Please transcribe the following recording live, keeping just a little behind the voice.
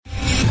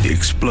The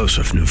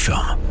explosive new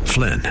film,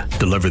 Flynn,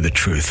 deliver the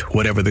truth,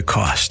 whatever the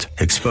cost,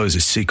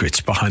 exposes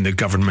secrets behind the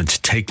government's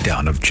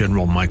takedown of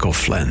General Michael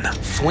Flynn.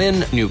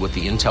 Flynn knew what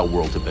the intel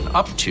world had been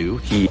up to.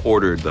 He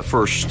ordered the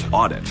first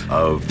audit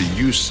of the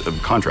use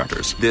of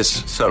contractors.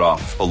 This set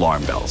off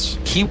alarm bells.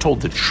 He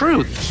told the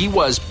truth. He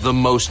was the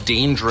most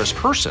dangerous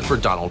person for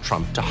Donald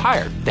Trump to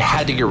hire. They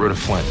had to get rid of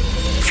Flynn.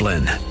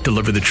 Flynn,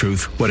 deliver the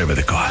truth, whatever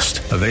the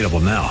cost. Available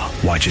now.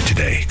 Watch it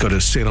today. Go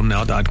to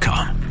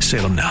salemnow.com.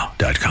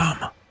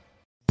 salemnow.com.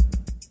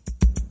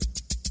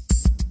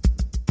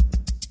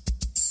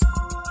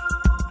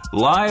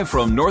 Live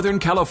from Northern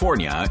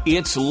California,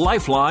 it's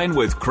Lifeline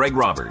with Craig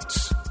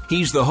Roberts.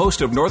 He's the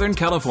host of Northern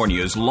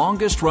California's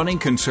longest-running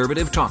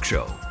conservative talk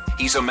show.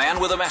 He's a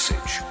man with a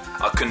message,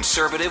 a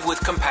conservative with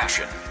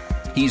compassion.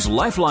 He's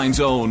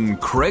Lifeline's own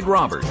Craig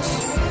Roberts.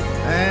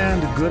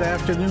 And good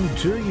afternoon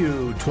to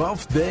you.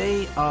 12th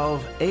day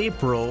of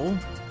April.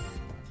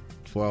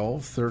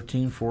 12,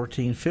 13,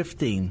 14,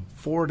 15.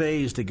 4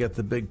 days to get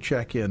the big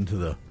check in to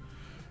the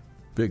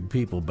big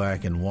people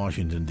back in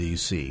Washington,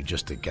 D.C.,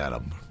 just to get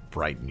them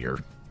brighten your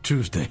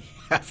Tuesday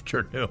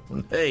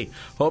afternoon. Hey,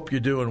 hope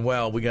you're doing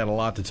well. We got a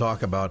lot to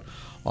talk about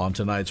on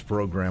tonight's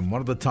program.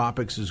 One of the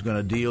topics is going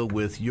to deal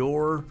with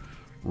your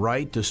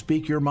right to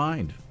speak your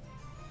mind,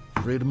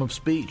 freedom of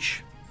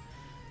speech.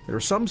 There are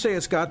some say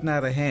it's gotten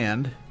out of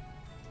hand.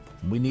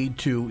 We need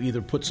to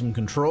either put some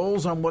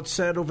controls on what's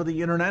said over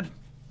the internet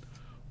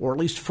or at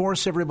least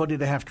force everybody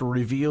to have to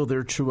reveal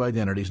their true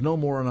identities. No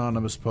more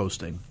anonymous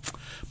posting.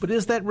 But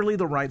is that really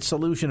the right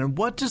solution? And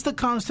what does the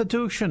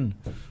Constitution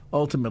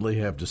ultimately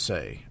have to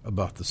say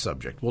about the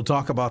subject? We'll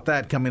talk about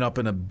that coming up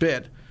in a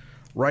bit.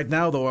 Right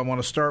now, though, I want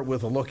to start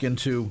with a look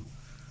into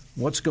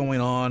what's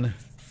going on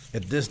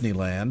at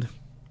Disneyland.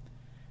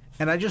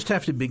 And I just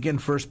have to begin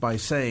first by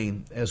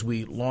saying, as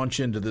we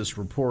launch into this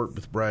report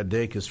with Brad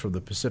Dacus from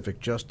the Pacific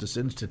Justice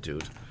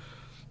Institute,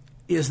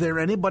 is there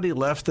anybody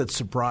left that's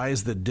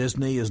surprised that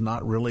Disney is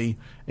not really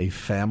a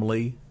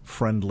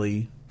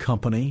family-friendly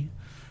company?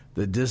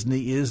 That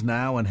Disney is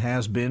now and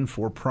has been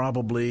for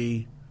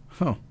probably,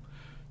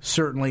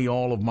 certainly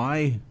all of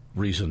my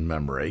recent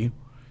memory,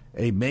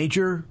 a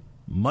major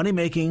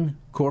money-making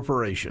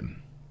corporation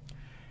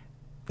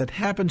that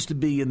happens to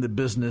be in the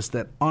business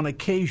that on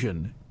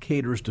occasion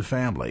caters to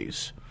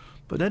families.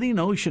 But any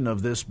notion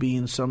of this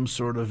being some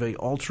sort of a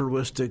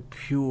altruistic,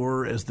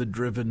 pure as the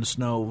driven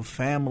snow,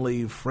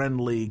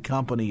 family-friendly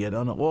company at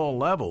all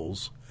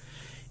levels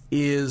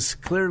is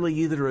clearly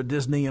either a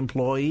Disney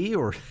employee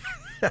or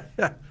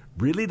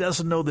really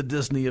doesn't know the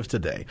Disney of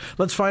today.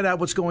 Let's find out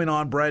what's going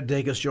on. Brad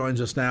Dacus joins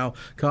us now,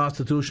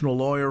 constitutional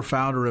lawyer,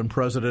 founder and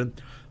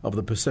president of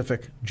the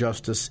Pacific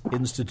Justice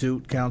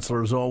Institute.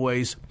 Counselor, as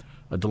always,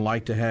 a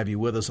delight to have you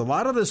with us. A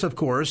lot of this, of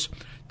course,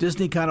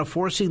 Disney kind of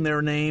forcing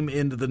their name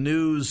into the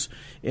news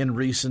in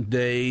recent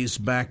days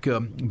back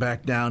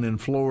down in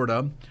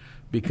Florida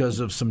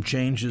because of some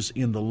changes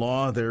in the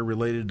law there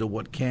related to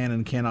what can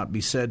and cannot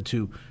be said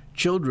to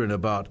children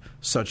about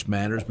such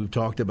matters. We've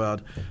talked about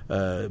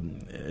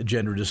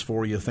gender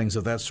dysphoria, things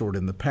of that sort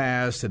in the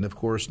past. And, of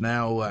course,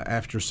 now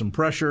after some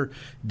pressure,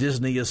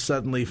 Disney has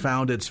suddenly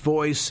found its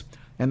voice,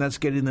 and that's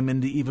getting them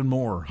into even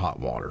more hot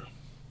water.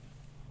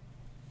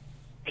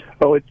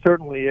 Oh, it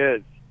certainly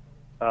is.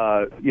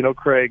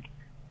 Craig,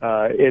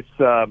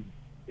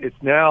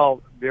 it's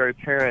now very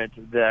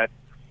apparent that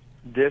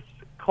this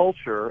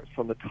culture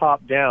from the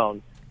top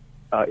down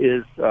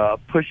is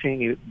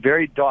pushing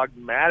very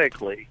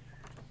dogmatically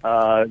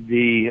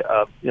the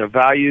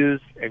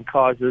values and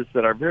causes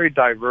that are very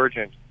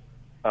divergent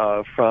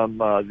from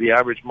the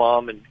average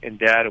mom and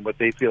dad and what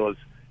they feel is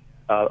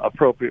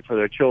appropriate for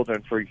their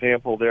children. For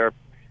example, they're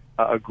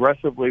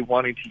aggressively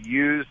wanting to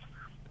use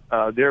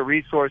their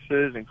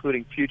resources,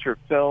 including future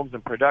films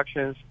and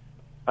productions,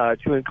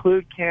 to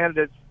include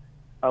candidates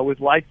with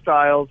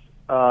lifestyles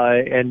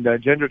and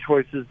gender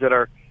choices that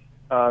are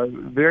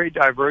very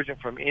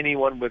divergent from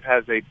anyone who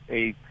has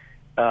a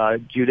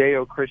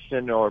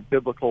Judeo-Christian or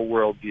biblical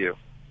worldview.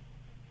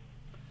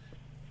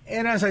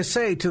 And as I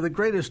say, to the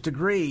greatest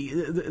degree,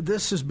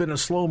 this has been a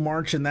slow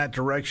march in that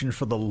direction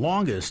for the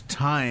longest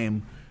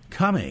time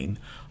coming.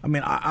 I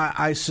mean,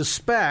 I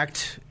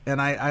suspect,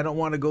 and I don't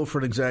want to go for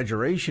an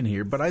exaggeration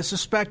here, but I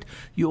suspect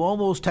you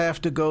almost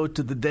have to go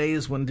to the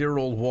days when dear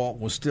old Walt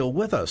was still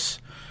with us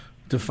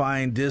to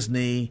find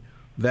Disney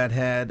that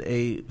had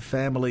a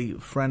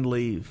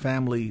family-friendly,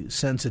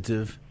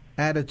 family-sensitive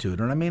attitude.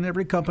 And I mean,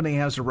 every company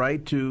has a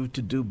right to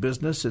do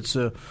business. It's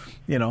a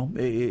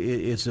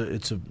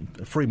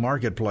free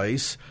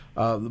marketplace.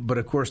 But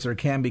of course, there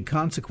can be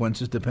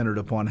consequences dependent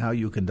upon how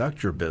you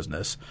conduct your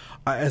business.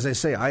 As I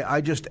say,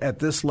 I just at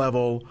this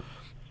level,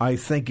 I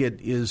think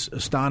it is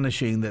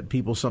astonishing that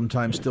people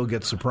sometimes still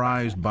get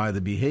surprised by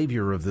the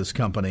behavior of this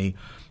company,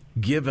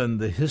 given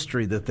the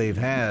history that they've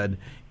had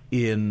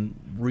in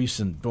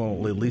recent,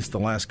 well, at least the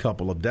last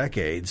couple of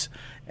decades.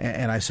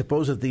 And I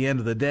suppose at the end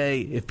of the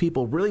day, if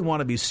people really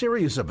want to be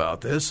serious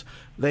about this,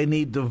 they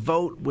need to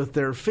vote with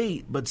their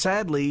feet. But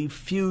sadly,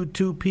 few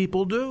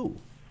people do.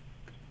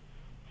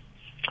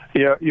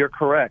 Yeah, you're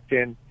correct.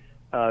 And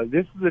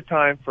this is the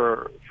time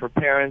for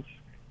parents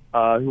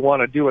who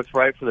want to do what's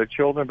right for their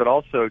children, but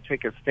also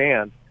take a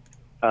stand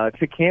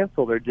to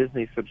cancel their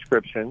Disney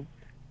subscription,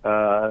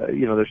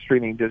 their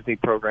streaming Disney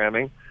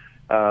programming,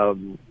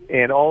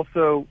 and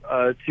also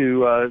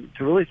to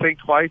really think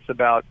twice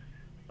about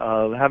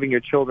having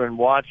your children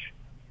watch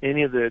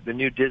any of the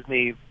new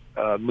Disney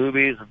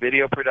movies,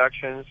 video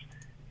productions,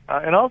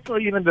 and also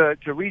even to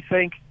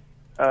rethink,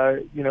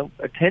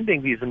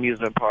 attending these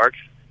amusement parks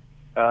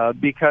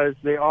because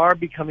they are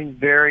becoming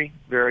very,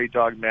 very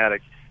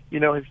dogmatic.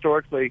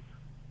 Historically,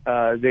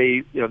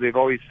 they've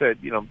always said,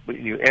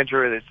 when you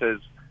enter it says,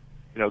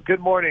 good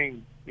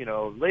morning,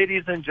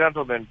 ladies and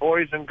gentlemen,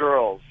 boys and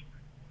girls.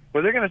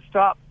 Well, they're going to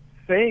stop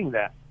saying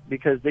that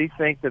because they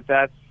think that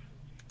that's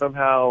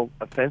somehow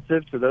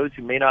offensive to those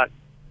who may not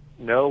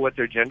know what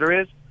their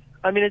gender is.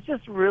 I mean, it's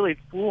just really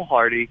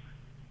foolhardy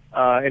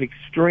and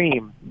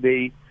extreme.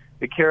 The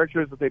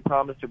characters that they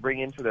promise to bring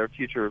into their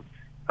future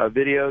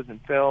videos and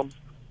films,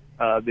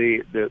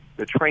 the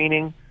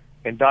training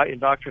and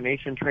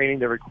indoctrination training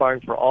they're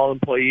requiring for all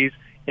employees.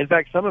 In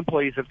fact, some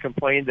employees have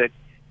complained that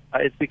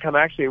it's become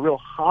actually a real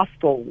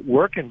hostile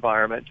work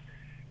environment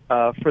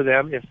for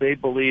them if they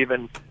believe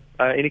in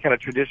any kind of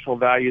traditional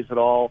values at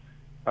all,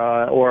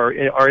 or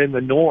are in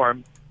the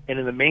norm and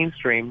in the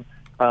mainstream.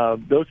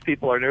 Those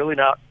people are nearly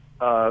not,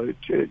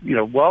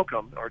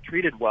 welcome or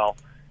treated well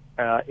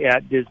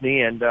at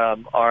Disney, and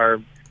are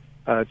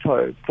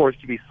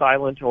forced to be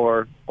silent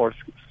or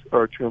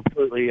to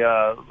completely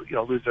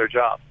lose their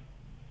job.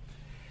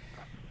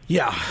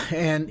 Yeah,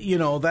 and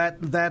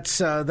that's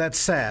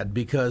sad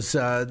because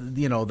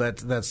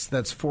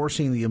that's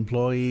forcing the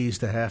employees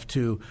to have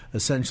to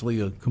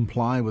essentially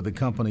comply with a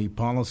company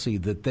policy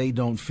that they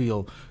don't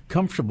feel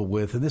comfortable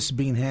with, and this is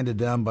being handed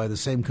down by the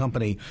same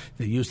company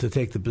that used to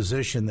take the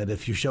position that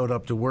if you showed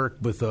up to work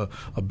with a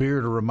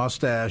beard or a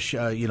mustache,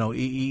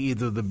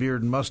 either the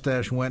beard and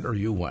mustache went or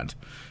you went.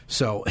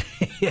 So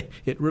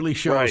it really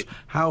shows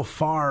how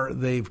far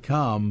they've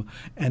come,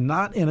 and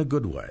not in a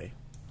good way.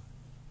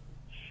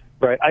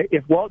 Right.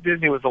 If Walt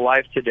Disney was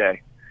alive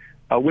today,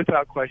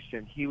 without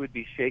question, he would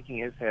be shaking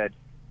his head,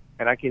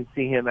 and I can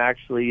see him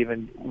actually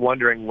even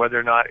wondering whether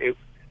or not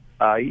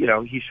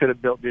he should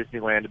have built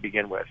Disneyland to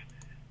begin with.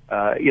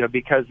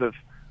 Because of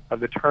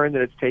the turn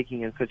that it's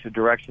taking in such a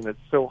direction that's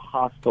so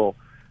hostile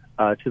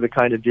to the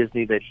kind of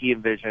Disney that he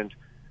envisioned,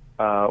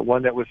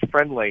 one that was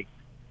friendly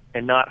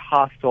and not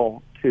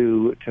hostile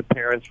to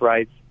parents'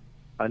 rights,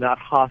 not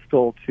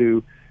hostile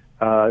to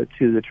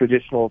the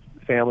traditional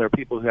family or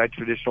people who had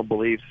traditional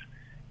beliefs.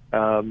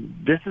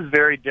 This is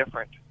very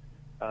different,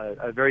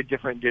 a very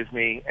different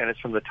Disney, and it's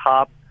from the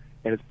top,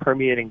 and it's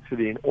permeating through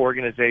the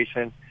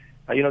organization.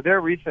 Their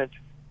recent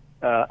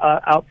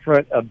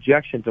out-front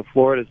objection to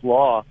Florida's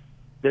law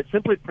that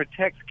simply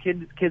protects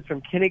kids from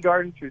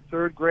kindergarten through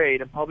third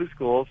grade in public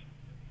schools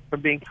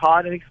from being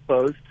taught and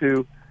exposed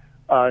to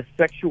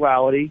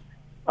sexuality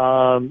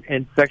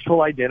and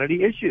sexual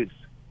identity issues.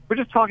 We're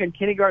just talking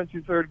kindergarten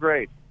through third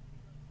grade.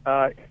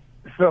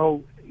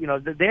 So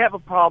they have a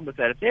problem with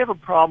that. If they have a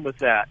problem with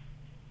that,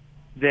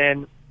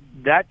 then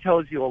that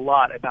tells you a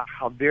lot about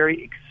how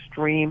very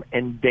extreme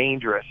and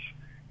dangerous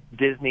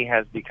Disney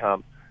has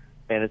become.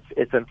 And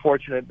it's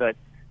unfortunate, but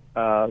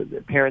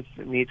parents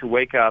need to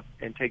wake up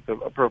and take the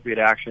appropriate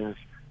actions,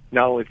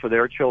 not only for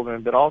their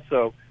children, but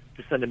also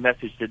to send a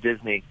message to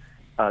Disney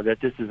that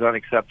this is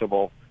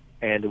unacceptable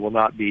and it will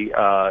not be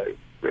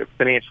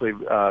financially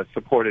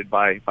supported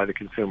by the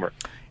consumer.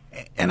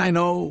 And I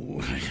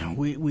know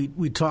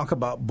we talk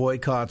about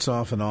boycotts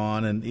off and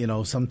on,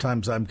 and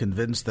sometimes I'm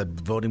convinced that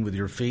voting with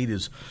your feet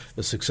is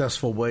a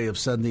successful way of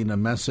sending a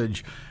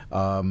message.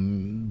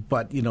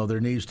 But there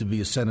needs to be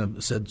a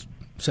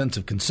sense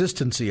of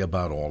consistency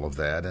about all of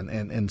that,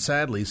 and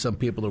sadly, some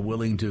people are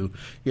willing to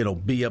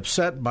be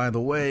upset by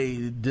the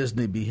way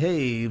Disney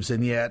behaves,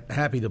 and yet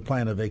happy to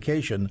plan a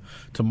vacation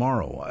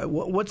tomorrow.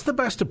 What's the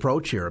best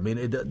approach here? I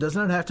mean,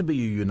 doesn't it have to be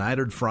a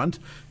united front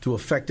to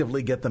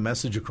effectively get the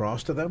message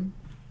across to them?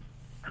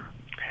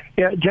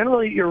 Yeah,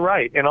 generally you're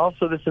right, and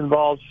also this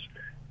involves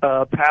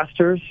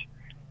pastors,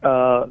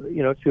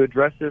 to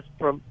address this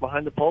from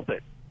behind the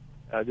pulpit.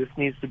 This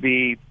needs to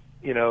be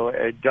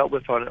dealt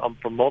with from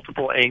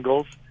multiple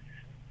angles.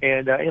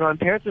 And, and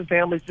parents and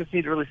families just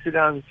need to really sit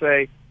down and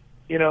say,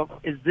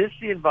 is this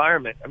the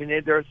environment? I mean,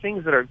 there are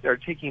things that are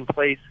taking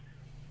place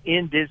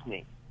in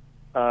Disney,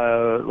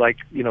 like,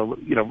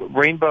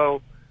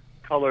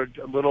 rainbow-colored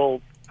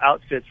little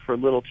outfits for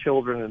little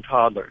children and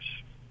toddlers,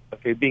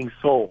 being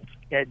sold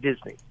at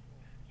Disney.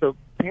 So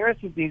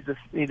parents need to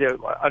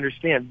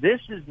understand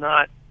this is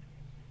not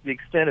the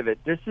extent of it.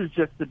 This is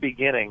just the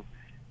beginning.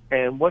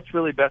 And what's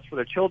really best for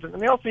their children.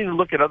 And they also need to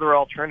look at other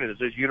alternatives.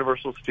 There's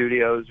Universal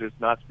Studios, there's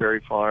Knott's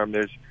Berry Farm,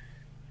 there's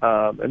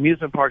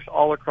amusement parks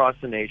all across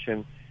the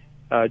nation.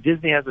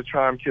 Disney has a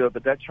charm to it,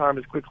 but that charm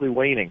is quickly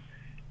waning.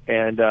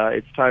 And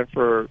it's time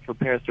for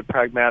parents to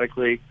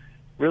pragmatically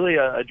really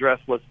address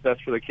what's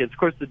best for their kids. Of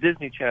course, the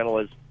Disney Channel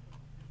is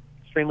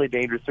extremely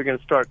dangerous. They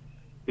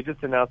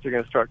just announced they're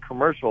going to start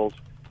commercials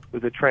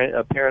with a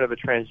parent of a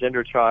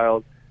transgender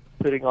child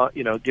putting on,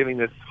 giving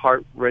this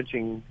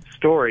heart-wrenching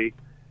story,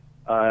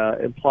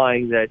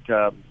 implying that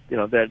that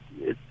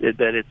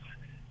it's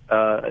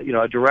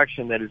a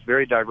direction that is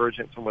very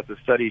divergent from what the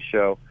studies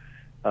show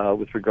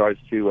with regards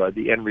to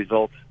the end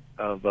result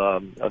of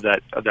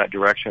that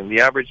direction.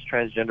 The average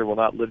transgender will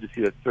not live to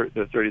see their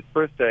 30th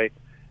birthday,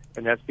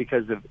 and that's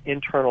because of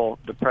internal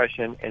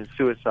depression and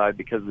suicide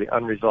because of the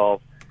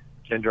unresolved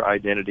gender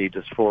identity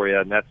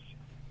dysphoria, and that's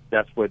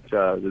what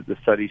the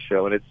studies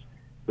show, and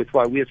it's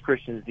why we as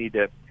Christians need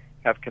to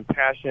have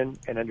compassion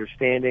and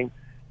understanding,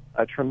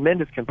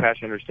 tremendous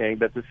compassion and understanding,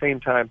 but at the same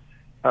time,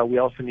 we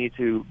also need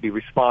to be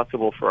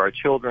responsible for our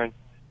children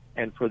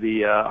and for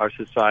our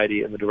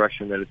society in the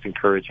direction that it's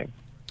encouraging.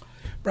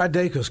 Brad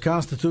Dacus,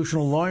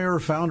 constitutional lawyer,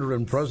 founder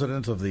and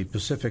president of the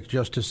Pacific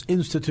Justice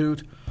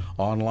Institute,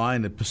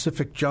 online at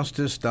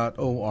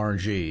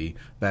pacificjustice.org.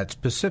 That's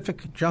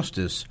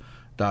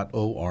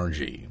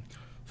pacificjustice.org.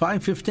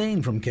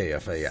 5:15 from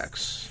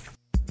KFAX.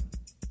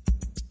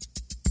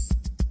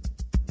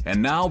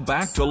 And now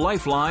back to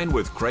Lifeline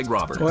with Craig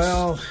Roberts.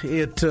 Well,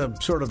 it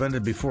sort of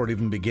ended before it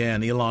even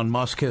began. Elon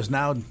Musk has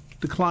now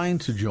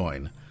declined to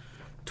join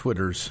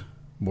Twitter's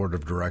board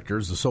of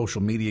directors. The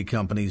social media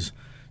company's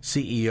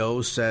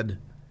CEO said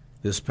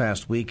this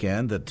past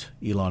weekend that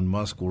Elon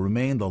Musk will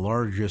remain the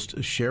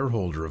largest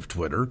shareholder of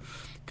Twitter.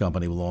 The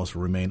company will also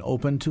remain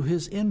open to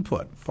his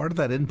input. Part of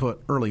that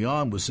input early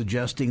on was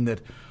suggesting that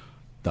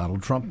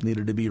Donald Trump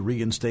needed to be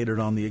reinstated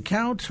on the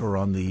account or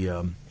on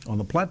the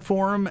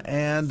platform,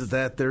 and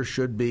that there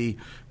should be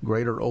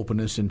greater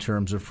openness in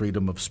terms of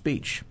freedom of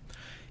speech.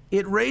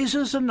 It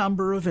raises a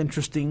number of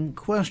interesting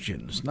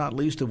questions, not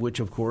least of which,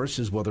 of course,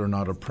 is whether or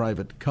not a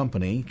private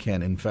company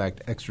can, in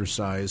fact,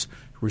 exercise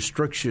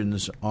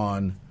restrictions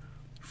on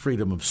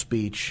freedom of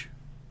speech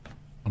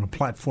on a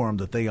platform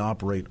that they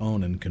operate,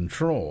 own, and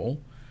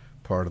control.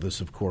 Part of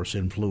this, of course,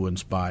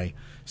 influenced by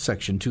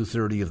Section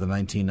 230 of the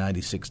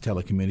 1996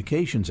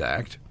 Telecommunications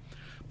Act.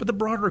 But the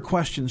broader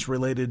questions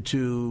related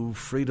to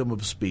freedom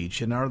of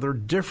speech, and are there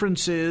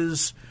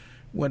differences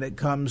when it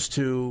comes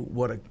to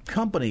what a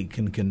company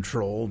can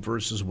control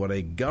versus what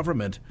a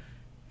government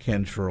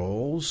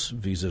controls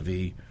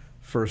vis-a-vis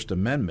First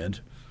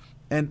Amendment?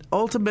 And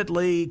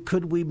ultimately,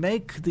 could we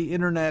make the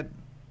Internet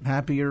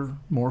happier,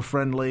 more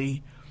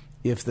friendly,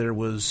 if there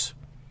was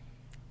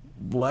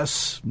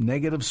less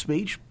negative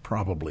speech?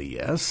 Probably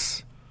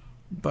yes.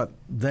 But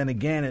then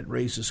again, it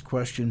raises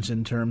questions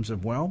in terms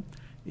of, well,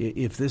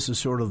 if this is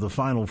sort of the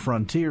final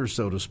frontier,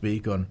 so to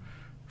speak, on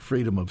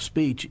freedom of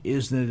speech,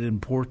 isn't it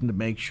important to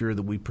make sure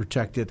that we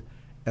protect it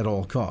at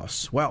all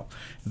costs? Well,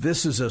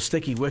 this is a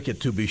sticky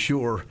wicket, to be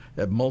sure,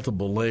 at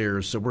multiple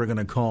layers, so we're going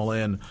to call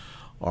in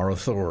our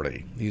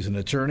authority. He's an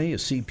attorney, a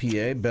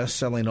CPA,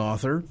 best-selling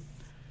author.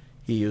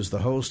 He is the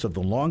host of the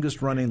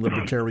longest-running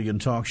libertarian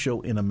talk show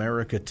in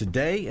America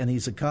today, and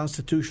he's a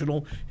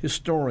constitutional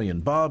historian.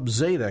 Bob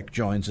Zadek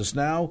joins us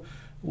now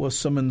with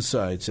some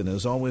insights. And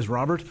as always,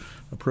 Robert,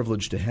 a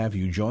privilege to have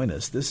you join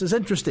us. This is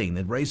interesting.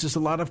 It raises a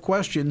lot of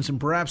questions, and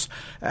perhaps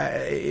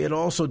it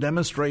also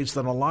demonstrates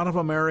that a lot of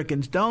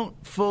Americans don't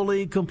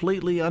fully,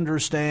 completely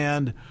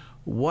understand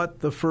what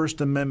the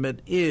First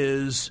Amendment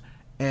is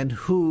and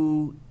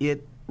who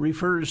it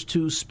refers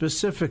to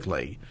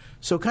specifically.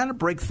 So kind of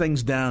break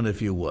things down,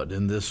 if you would,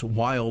 in this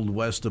wild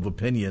west of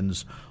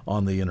opinions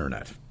on the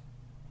Internet.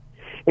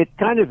 It's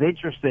kind of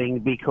interesting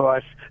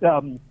because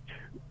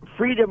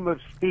freedom of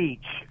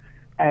speech,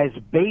 as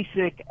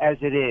basic as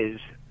it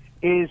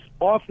is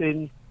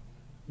often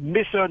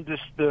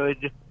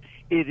misunderstood.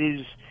 It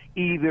is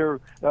either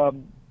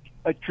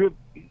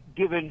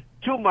given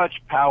too much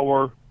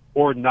power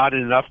or not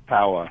enough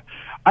power.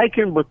 I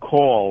can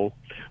recall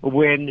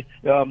when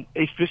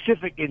a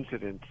specific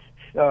incident,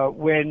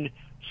 when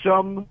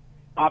some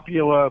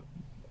popular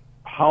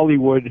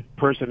Hollywood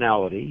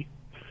personality,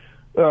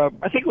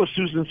 I think it was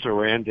Susan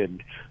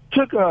Sarandon,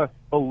 took a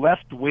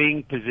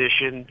left-wing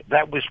position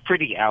that was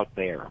pretty out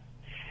there.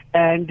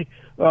 And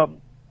a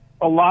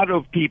lot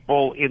of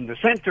people in the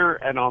center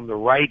and on the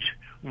right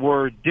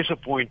were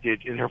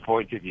disappointed in her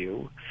point of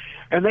view.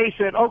 And they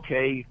said,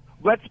 okay,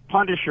 let's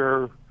punish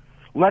her.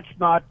 Let's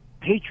not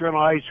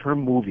patronize her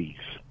movies.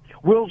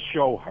 We'll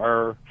show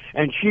her,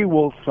 and she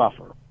will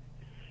suffer.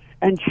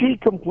 And she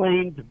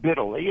complained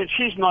bitterly, and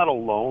she's not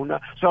alone.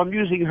 So I'm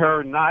using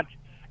her not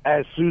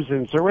as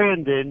Susan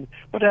Sarandon,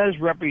 but as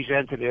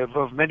representative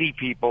of many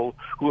people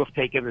who have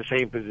taken the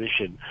same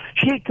position.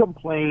 She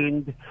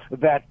complained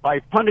that by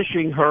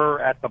punishing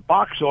her at the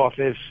box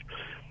office,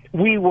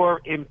 we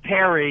were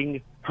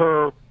impairing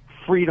her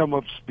freedom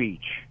of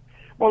speech.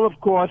 Well, of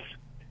course,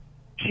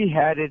 she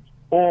had it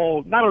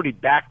all, not only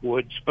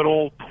backwards, but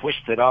all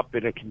twisted up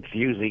in a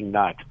confusing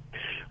knot.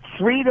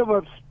 Freedom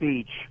of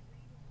speech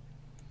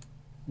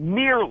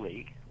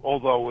merely,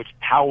 although it's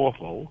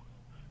powerful,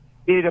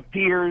 it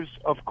appears,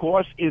 of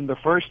course, in the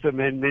First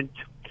Amendment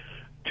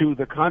to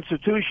the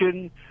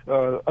Constitution,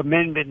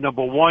 Amendment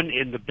number 1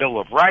 in the Bill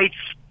of Rights,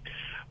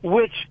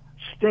 which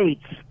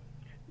states,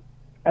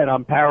 and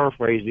I'm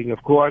paraphrasing,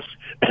 of course,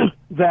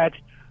 that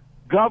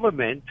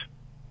government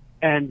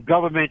And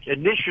government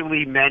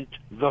initially meant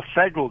the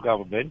federal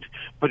government,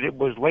 but it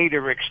was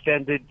later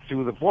extended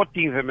through the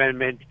 14th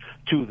Amendment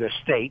to the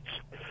states.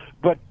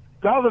 But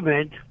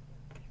government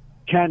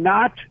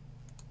cannot,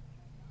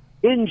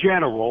 in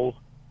general,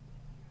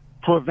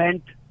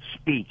 prevent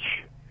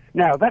speech.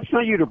 Now, that's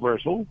not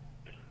universal,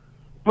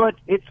 but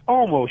it's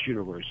almost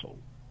universal.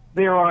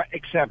 There are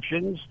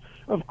exceptions,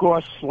 of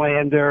course,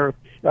 slander,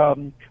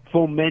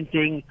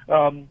 fomenting,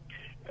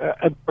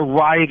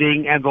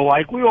 rioting, and the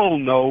like. We all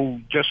know,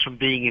 just from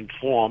being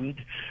informed,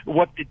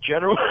 what the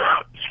general,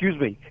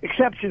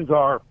 exceptions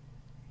are.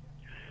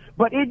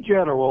 But in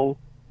general,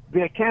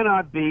 there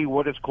cannot be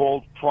what is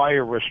called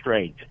prior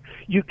restraint.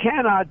 You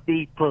cannot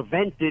be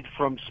prevented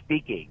from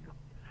speaking.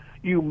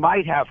 You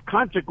might have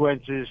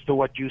consequences to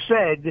what you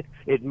said.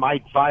 It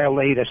might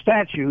violate a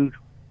statute,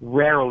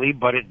 rarely,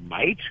 but it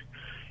might.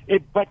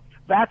 But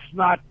that's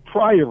not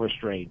prior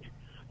restraint.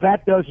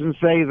 That doesn't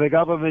say the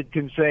government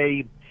can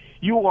say,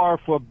 you are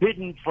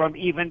forbidden from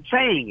even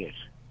saying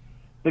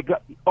it.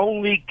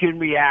 Only can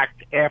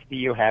react after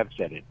you have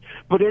said it.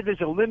 But it is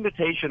a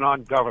limitation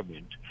on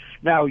government.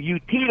 Now, you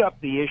teed up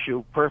the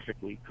issue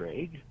perfectly,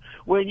 Craig,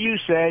 when you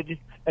said,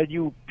 and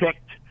you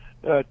picked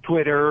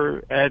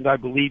Twitter, and I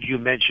believe you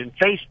mentioned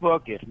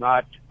Facebook. If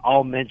not,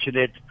 I'll mention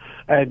it,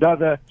 and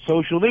other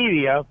social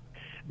media.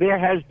 There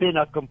has been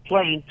a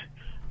complaint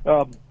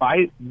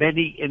by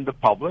many in the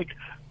public,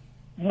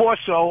 more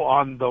so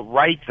on the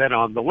right than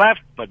on the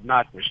left, but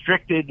not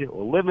restricted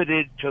or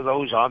limited to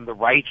those on the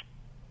right.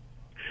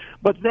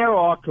 But there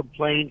are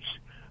complaints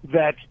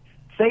that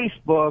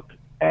Facebook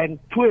and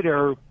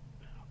Twitter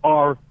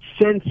are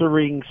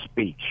censoring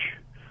speech.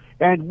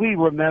 And we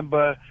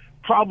remember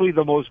probably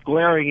the most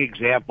glaring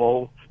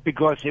example,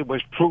 because it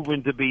was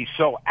proven to be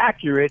so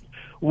accurate,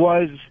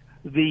 was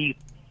the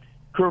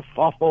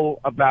kerfuffle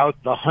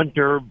about the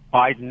Hunter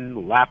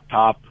Biden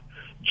laptop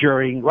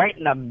right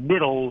in the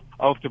middle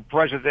of the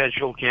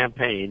presidential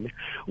campaign,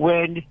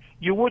 when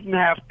you wouldn't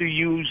have to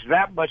use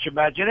that much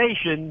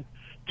imagination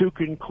to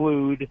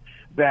conclude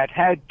that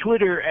had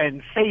Twitter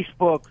and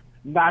Facebook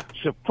not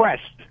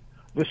suppressed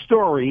the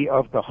story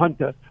of the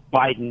Hunter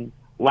Biden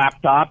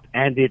laptop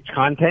and its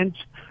contents,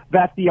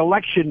 that the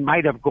election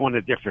might have gone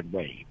a different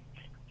way.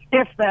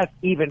 If that's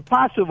even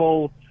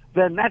possible,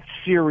 then that's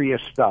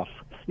serious stuff,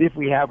 if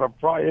we have a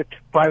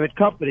private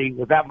company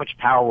with that much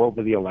power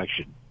over the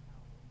election.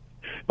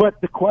 But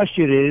the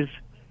question is,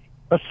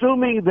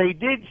 assuming they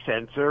did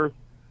censor,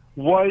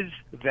 was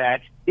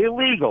that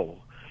illegal?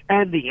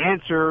 And the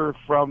answer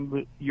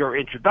from your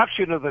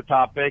introduction of the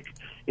topic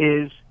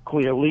is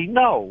clearly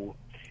no.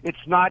 It's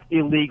not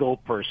illegal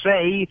per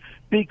se,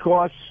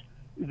 because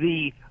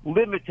the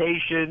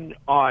limitation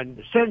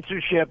on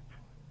censorship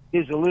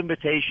is a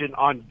limitation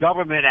on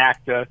government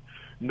actor,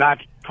 not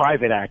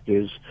private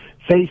actors.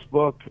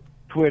 Facebook,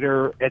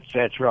 Twitter,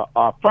 etc.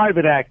 are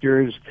private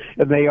actors,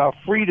 and they are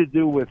free to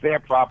do with their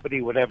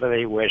property whatever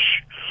they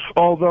wish.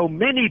 Although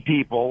many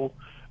people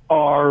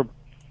are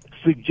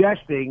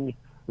suggesting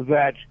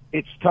that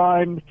it's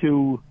time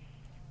to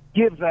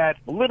give that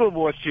a little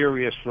more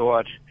serious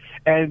thought,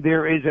 and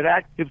there is an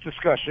active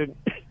discussion,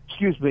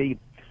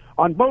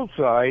 on both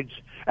sides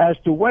as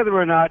to whether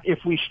or not, if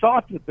we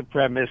start with the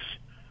premise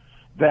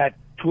that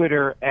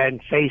Twitter and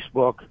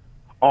Facebook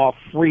are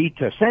free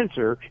to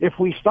censor, if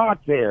we start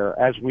there,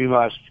 as we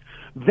must,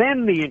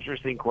 then the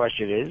interesting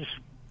question is,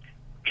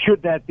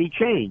 should that be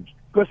changed?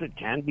 Because it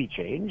can be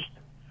changed.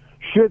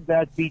 Should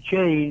that be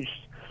changed,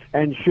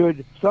 and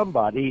should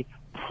somebody,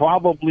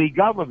 probably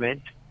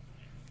government,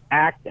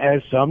 act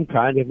as some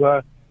kind of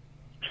a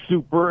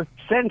super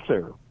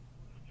censor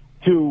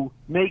to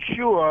make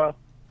sure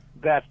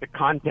that the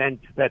content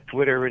that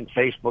Twitter and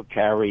Facebook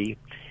carry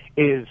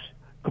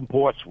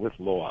comports with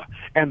law?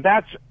 And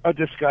that's a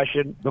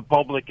discussion the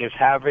public is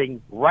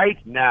having right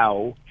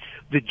now.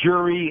 The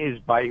jury is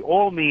by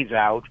all means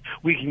out.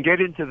 We can get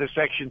into the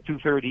Section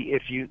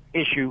 230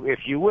 issue if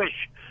you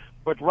wish,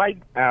 but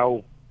right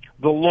now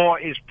the law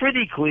is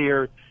pretty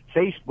clear.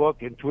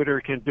 Facebook and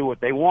Twitter can do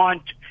what they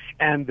want,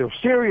 and the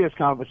serious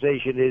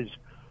conversation is,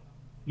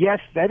 yes,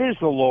 that is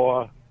the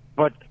law,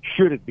 but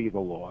should it be the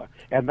law?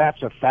 And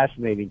that's a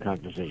fascinating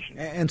conversation.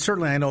 And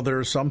certainly I know there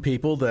are some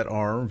people that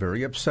are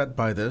very upset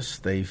by this.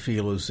 They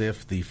feel as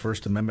if the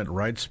First Amendment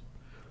rights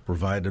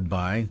provided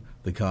by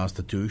the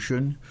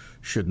Constitution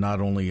should not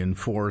only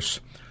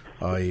enforce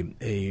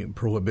a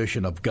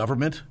prohibition of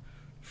government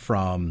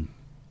from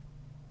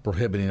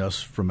prohibiting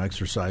us from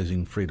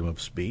exercising freedom of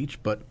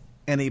speech, but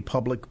any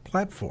public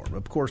platform.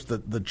 Of course,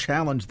 the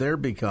challenge there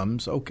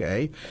becomes,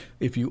 okay,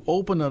 if you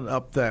open it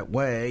up that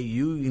way,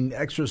 you can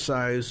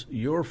exercise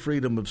your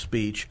freedom of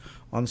speech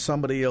on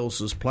somebody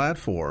else's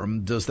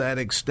platform. Does that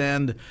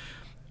extend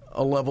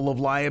a level of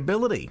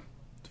liability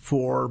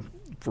for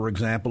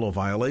example, a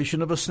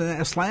violation of a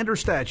slander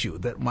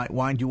statute that might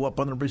wind you up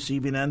on the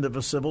receiving end of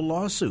a civil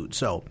lawsuit?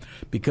 So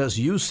because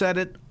you said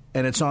it,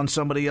 and it's on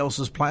somebody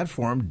else's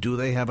platform, do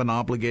they have an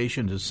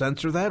obligation to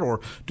censor that, or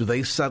do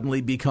they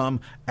suddenly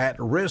become at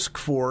risk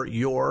for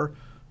your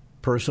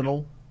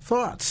personal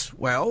thoughts?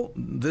 Well,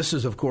 this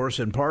is, of course,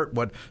 in part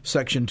what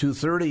Section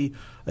 230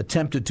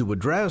 attempted to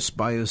address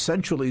by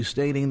essentially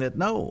stating that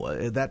no,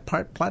 that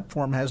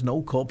platform has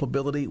no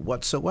culpability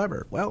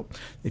whatsoever. Well,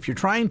 if you're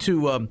trying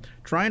to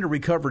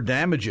recover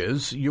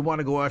damages, you want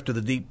to go after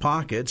the deep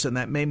pockets, and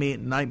that may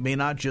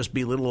not just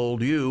be little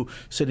old you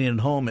sitting at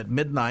home at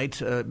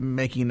midnight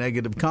making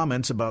negative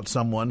comments about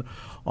someone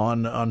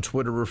on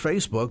Twitter or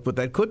Facebook, but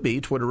that could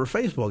be Twitter or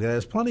Facebook. It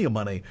has plenty of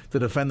money to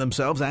defend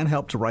themselves and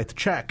help to write the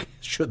check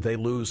should they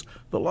lose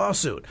the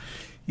lawsuit.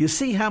 You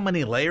see how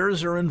many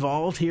layers are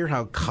involved here,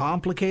 how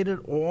complicated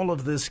all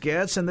of this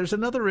gets. And there's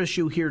another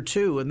issue here,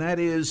 too, and that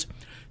is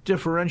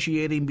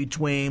differentiating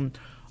between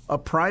a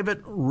private,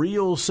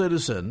 real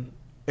citizen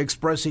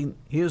expressing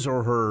his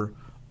or her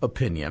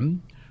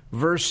opinion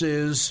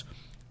versus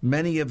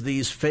many of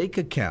these fake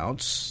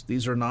accounts.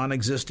 These are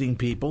non-existing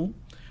people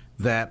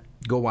that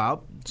go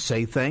out,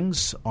 say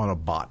things on a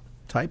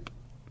bot-type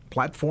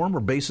platform or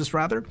basis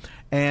rather,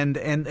 and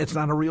it's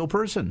not a real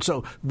person.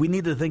 So we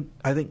need to think.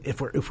 I think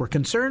if we're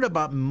concerned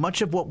about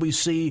much of what we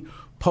see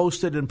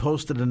posted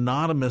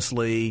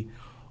anonymously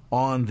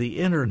on the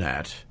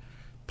internet,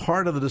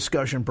 part of the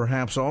discussion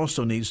perhaps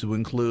also needs to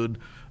include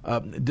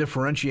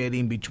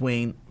differentiating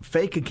between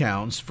fake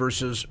accounts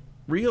versus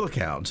real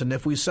accounts. And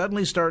if we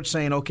suddenly start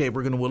saying, okay,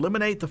 we're going to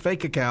eliminate the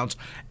fake accounts,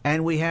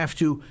 and we have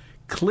to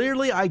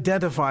clearly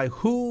identify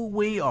who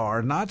we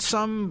are, not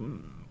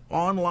some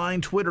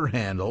online Twitter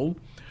handle,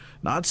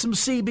 not some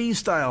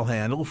CB-style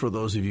handle, for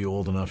those of you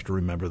old enough to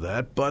remember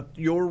that, but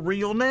your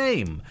real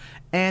name.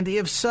 And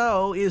if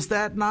so, is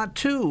that not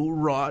too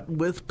wrought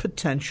with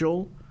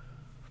potential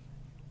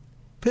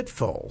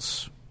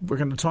pitfalls? We're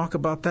going to talk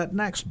about that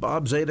next.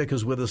 Bob Zadek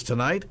is with us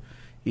tonight.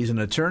 He's an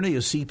attorney, a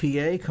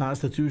CPA,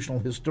 constitutional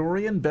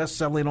historian,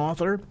 best-selling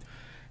author,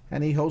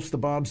 and he hosts the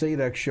Bob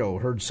Zadek Show,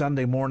 heard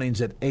Sunday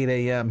mornings at 8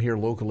 a.m. here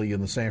locally in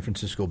the San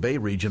Francisco Bay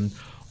region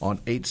on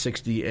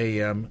 860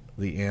 a.m.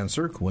 The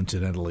Answer,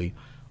 coincidentally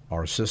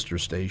our sister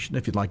station.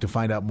 If you'd like to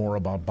find out more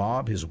about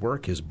Bob, his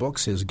work, his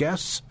books, his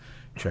guests,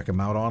 check him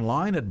out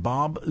online at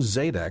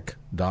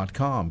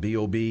bobzadek.com,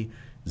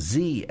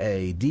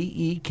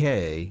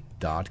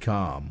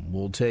 BOBZADEK.com.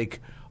 We'll take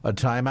a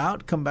time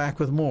out, come back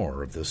with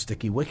more of the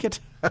Sticky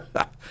Wicket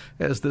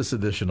as this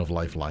edition of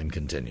Lifeline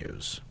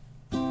continues.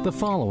 The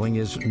following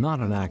is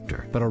not an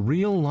actor, but a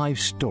real-life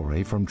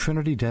story from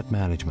Trinity Debt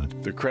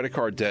Management. The credit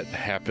card debt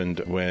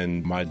happened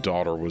when my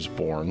daughter was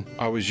born.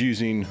 I was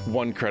using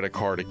one credit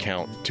card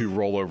account to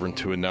roll over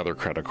into another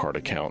credit card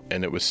account,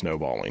 and it was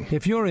snowballing.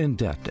 If you're in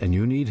debt and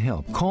you need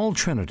help, call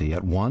Trinity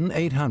at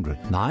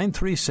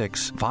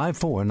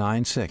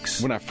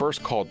 1-800-936-5496. When I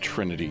first called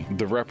Trinity,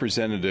 the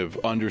representative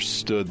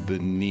understood the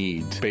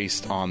need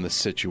based on the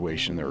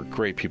situation. They were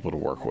great people to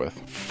work with.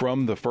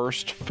 From the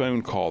first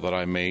phone call that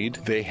I made,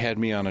 they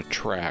had me on a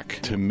track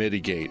to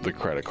mitigate the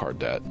credit card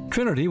debt.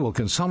 Trinity will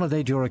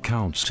consolidate your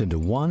accounts into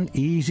one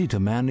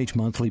easy-to-manage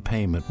monthly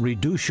payment,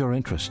 reduce your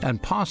interest,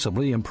 and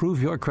possibly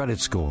improve your credit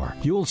score.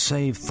 You'll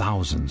save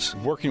thousands.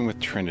 Working with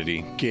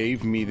Trinity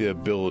gave me the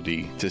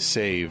ability to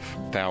save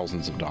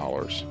thousands of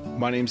dollars.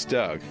 My name's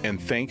Doug,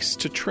 and thanks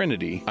to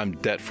Trinity, I'm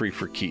debt-free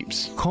for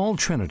keeps. Call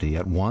Trinity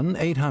at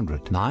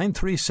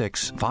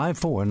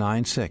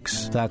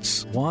 1-800-936-5496.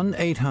 That's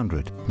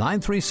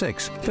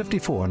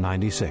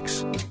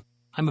 1-800-936-5496.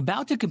 I'm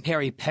about to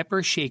compare a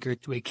pepper shaker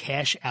to a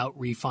cash-out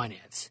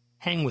refinance.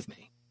 Hang with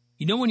me.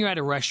 You know when you're at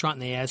a restaurant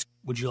and they ask,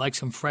 would you like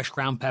some fresh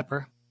ground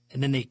pepper?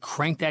 And then they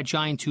crank that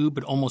giant tube,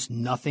 but almost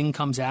nothing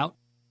comes out?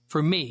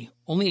 For me,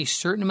 only a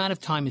certain amount of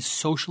time is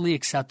socially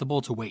acceptable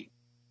to wait.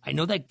 I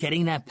know that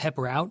getting that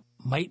pepper out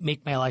might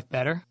make my life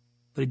better,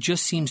 but it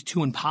just seems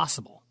too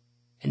impossible.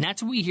 And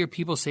that's what we hear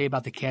people say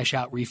about the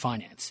cash-out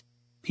refinance.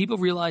 People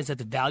realize that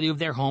the value of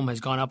their home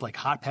has gone up like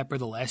hot pepper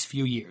the last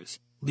few years,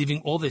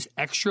 leaving all this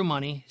extra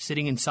money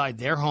sitting inside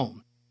their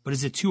home. But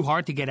is it too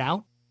hard to get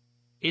out?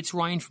 It's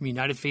Ryan from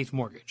United Faith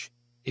Mortgage.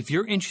 If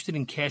you're interested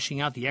in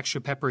cashing out the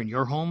extra pepper in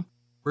your home,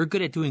 we're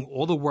good at doing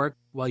all the work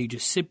while you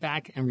just sit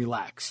back and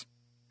relax.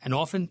 And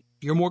often,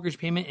 your mortgage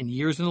payment and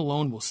years in the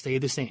loan will stay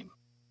the same.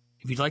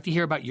 If you'd like to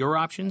hear about your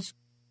options,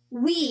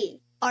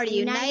 we are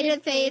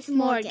United Faith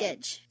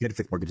Mortgage. United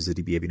Faith Mortgage is a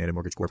DBA of United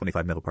Mortgage Corp.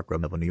 25 Melville Park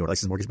Road, Melville, New York.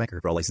 Licensed mortgage banker.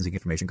 For all licensing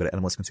information, go to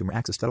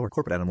nmlsconsumeraccess.org.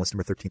 Corporate NMLS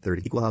number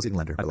 1330. Equal housing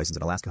lender. Licensed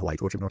in Alaska, Hawaii,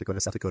 Georgia, North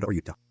Dakota, South Dakota, or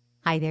Utah.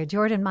 Hi there,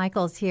 Jordan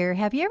Michaels here.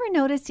 Have you ever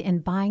noticed in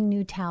buying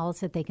new towels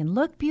that they can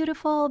look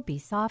beautiful, be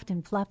soft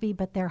and fluffy,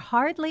 but they're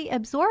hardly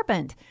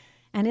absorbent?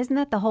 And isn't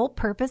that the whole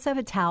purpose of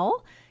a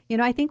towel? You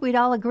know, I think we'd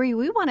all agree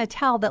we want a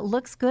towel that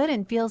looks good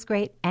and feels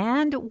great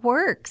and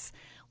works.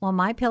 Well,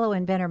 MyPillow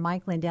inventor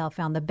Mike Lindell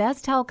found the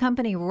best towel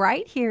company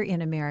right here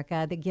in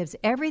America that gives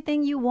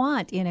everything you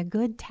want in a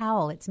good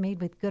towel. It's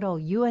made with good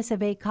old US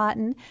of A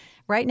cotton.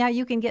 Right now,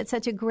 you can get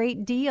such a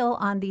great deal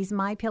on these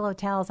MyPillow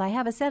towels. I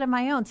have a set of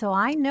my own, so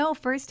I know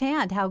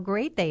firsthand how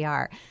great they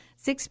are.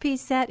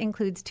 6-piece set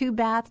includes 2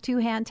 bath, 2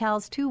 hand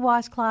towels, 2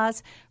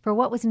 washcloths for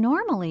what was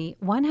normally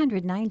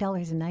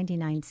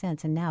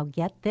 $109.99. And now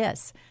get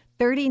this,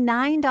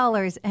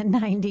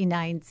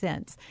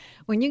 $39.99.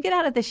 When you get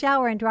out of the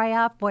shower and dry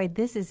off, boy,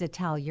 this is a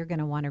towel you're going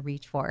to want to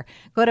reach for.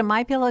 Go to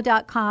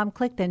MyPillow.com,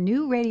 click the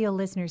new radio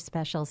listeners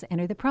specials,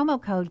 enter the promo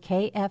code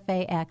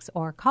KFAX,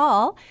 or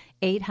call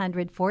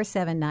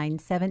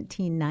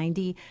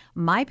 800-479-1790.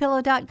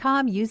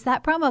 MyPillow.com, use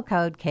that promo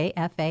code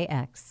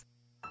KFAX.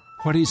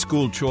 What is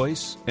school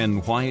choice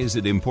and why is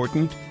it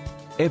important?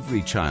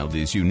 Every child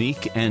is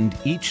unique and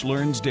each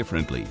learns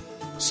differently.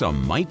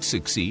 Some might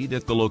succeed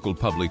at the local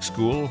public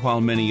school,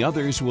 while many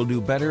others will do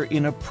better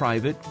in a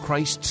private,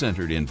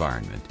 Christ-centered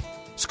environment.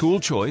 School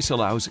choice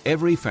allows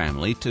every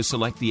family to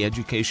select the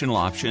educational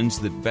options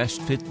that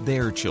best fit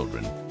their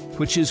children,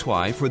 which is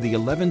why for the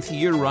 11th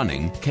year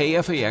running,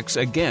 KFAX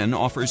again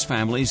offers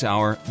families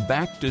our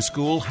Back to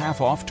School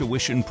Half-Off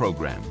Tuition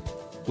program.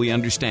 We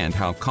understand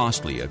how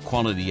costly a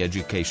quality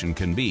education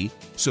can be,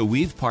 so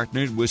we've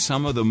partnered with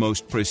some of the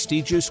most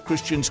prestigious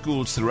Christian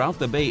schools throughout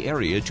the Bay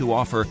Area to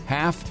offer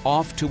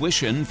half-off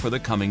tuition for the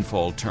coming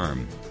fall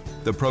term.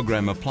 The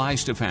program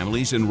applies to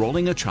families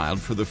enrolling a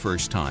child for the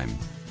first time.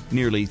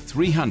 Nearly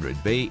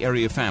 300 Bay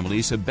Area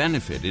families have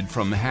benefited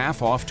from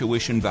half-off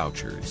tuition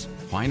vouchers.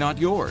 Why not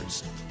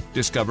yours?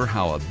 Discover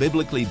how a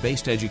biblically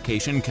based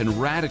education can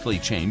radically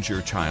change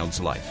your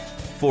child's life.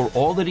 For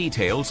all the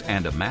details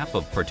and a map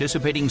of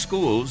participating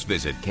schools,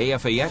 visit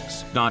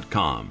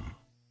KFAX.com.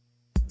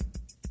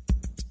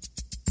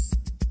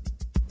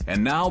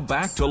 And now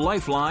back to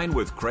Lifeline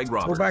with Craig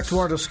Roberts. We're back to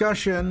our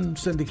discussion.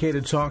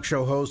 Syndicated talk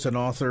show host and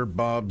author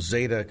Bob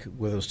Zadek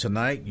with us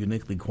tonight,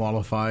 uniquely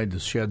qualified to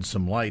shed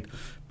some light,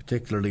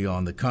 particularly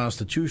on the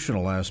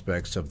constitutional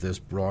aspects of this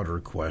broader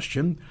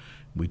question.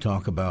 We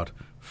talk about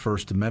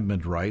First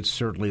Amendment rights.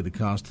 Certainly the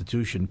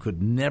Constitution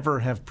could never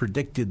have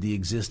predicted the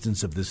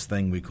existence of this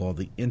thing we call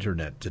the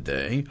Internet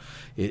today.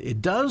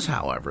 It does,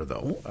 however,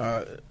 though,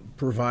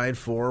 provide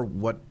for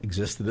what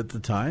existed at the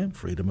time,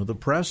 freedom of the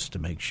press, to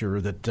make sure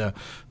that the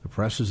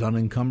press is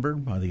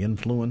unencumbered by the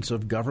influence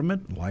of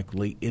government.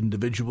 Likely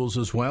individuals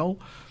as well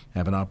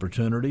have an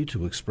opportunity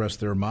to express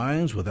their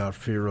minds without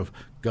fear of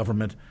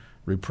government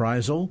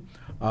reprisal.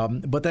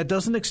 But that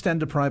doesn't extend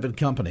to private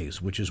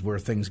companies, which is where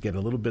things get a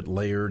little bit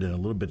layered and a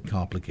little bit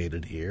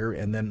complicated here.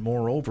 And then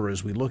moreover,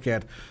 as we look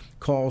at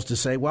calls to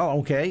say, well,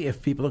 okay,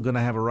 if people are going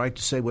to have a right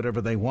to say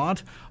whatever they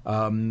want,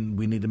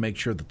 we need to make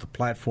sure that the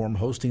platform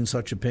hosting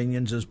such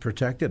opinions is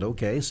protected.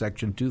 Okay,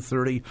 Section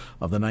 230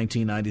 of the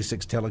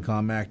 1996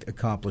 Telecom Act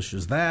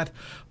accomplishes that,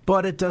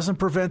 but it doesn't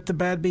prevent the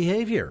bad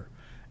behavior.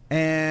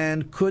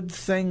 And could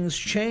things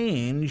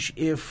change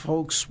if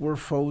folks were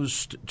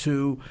forced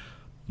to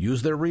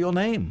use their real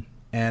name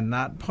and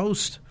not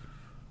post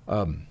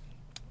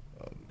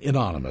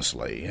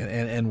anonymously?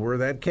 And were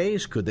that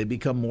case, could they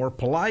become more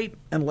polite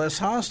and less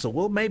hostile?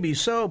 Well, maybe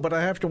so, but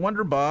I have to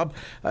wonder, Bob,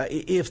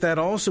 if that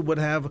also would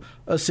have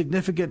a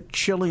significant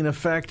chilling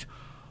effect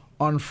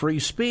on free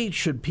speech.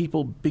 Should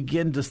people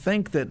begin to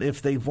think that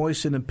if they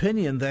voice an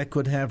opinion, that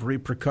could have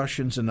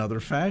repercussions in other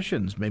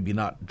fashions, maybe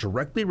not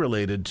directly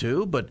related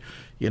to, but,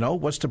 you know,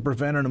 what's to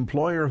prevent an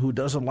employer who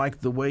doesn't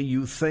like the way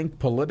you think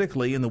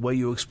politically and the way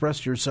you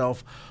express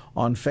yourself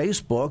on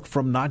Facebook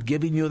from not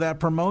giving you that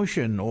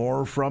promotion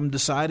or from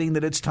deciding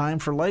that it's time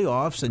for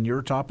layoffs and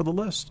you're top of the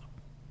list?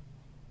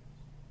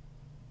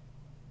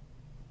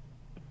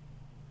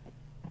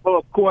 Well,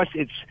 of course,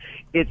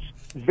 it's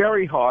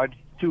very hard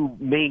to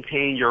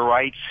maintain your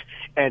rights,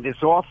 and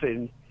it's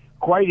often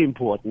quite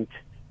important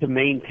to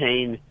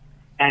maintain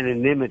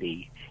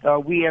anonymity.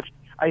 We have,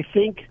 I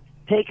think,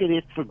 taken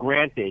it for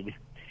granted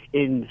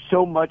in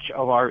so much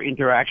of our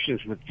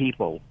interactions with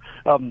people.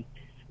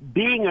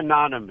 Being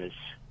anonymous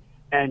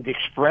and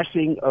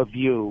expressing a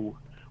view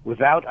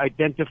without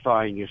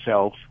identifying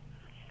yourself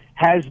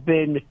has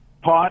been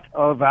part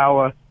of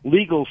our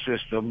legal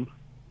system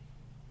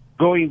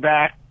going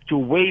back to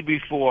way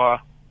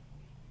before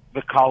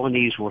the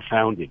colonies were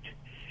founded.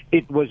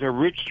 It was a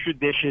rich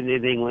tradition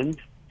in England,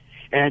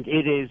 and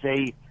it is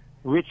a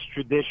rich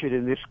tradition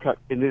in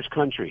this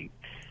country.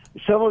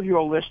 Some of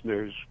your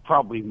listeners,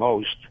 probably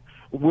most,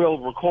 will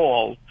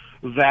recall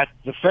that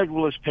the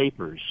Federalist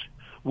Papers,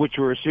 which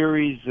were a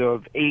series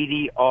of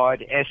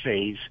 80-odd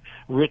essays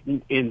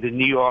written in the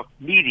New York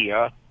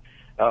media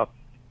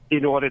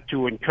in order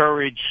to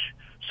encourage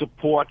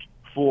support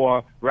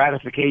for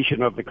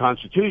ratification of the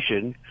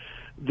Constitution,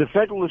 the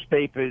Federalist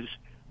Papers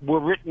were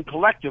written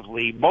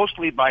collectively,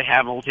 mostly by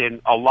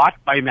Hamilton, a lot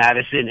by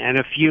Madison, and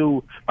a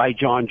few by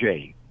John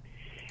Jay.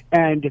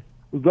 And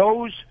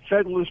those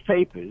Federalist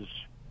Papers,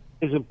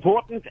 as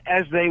important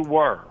as they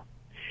were,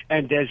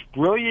 and as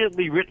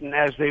brilliantly written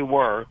as they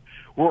were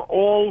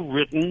all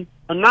written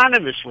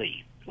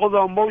anonymously,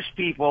 although most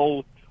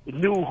people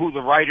knew who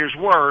the writers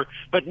were,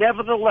 but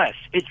nevertheless,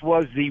 it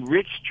was the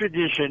rich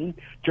tradition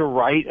to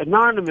write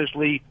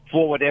anonymously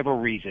for whatever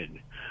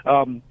reason.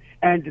 And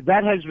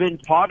that has been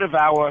part of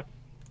our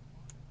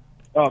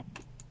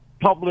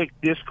public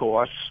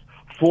discourse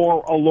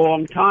for a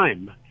long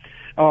time.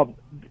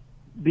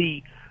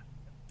 The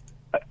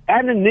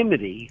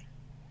anonymity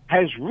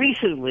has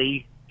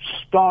recently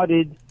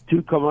started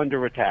to come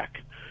under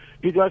attack.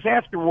 because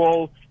after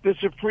all, the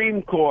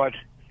Supreme Court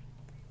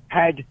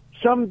has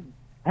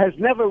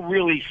never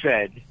really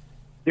said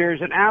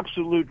there's an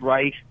absolute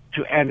right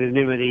to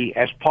anonymity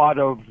as part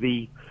of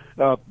the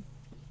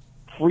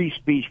free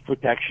speech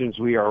protections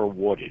we are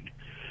awarded.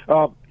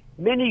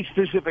 Many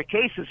specific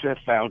cases have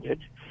found it,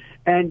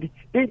 and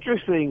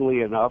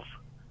interestingly enough,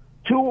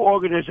 two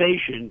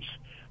organizations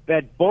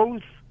that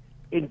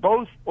in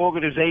both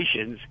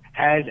organizations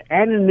has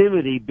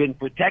anonymity been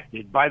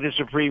protected by the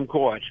Supreme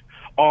Court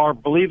are,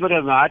 believe it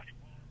or not,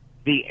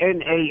 the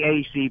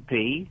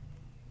NAACP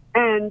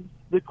and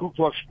the Ku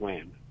Klux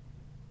Klan.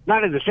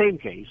 Not in the same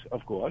case,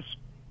 of course.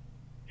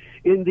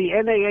 In the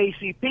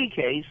NAACP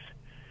case,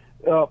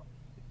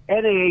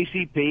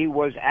 NAACP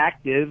was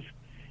active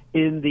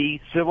in the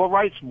civil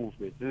rights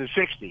movement in the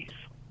 60s.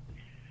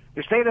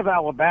 The state of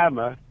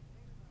Alabama,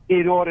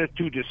 in order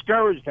to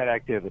discourage that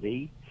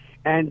activity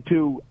and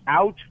to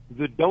out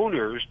the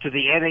donors to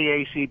the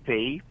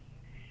NAACP,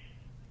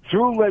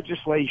 through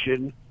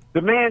legislation,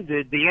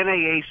 demanded the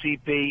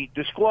NAACP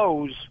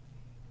disclose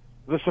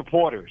the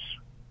supporters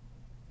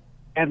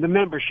and the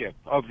membership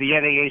of the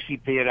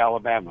NAACP in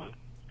Alabama.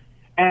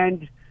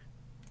 And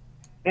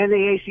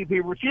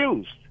NAACP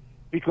refused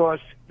because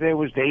there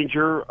was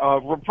danger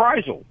of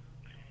reprisal.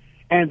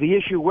 And the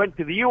issue went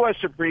to the U.S.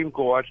 Supreme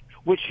Court,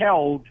 which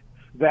held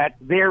that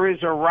there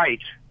is a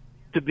right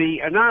to be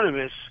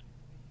anonymous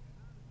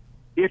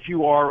if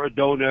you are a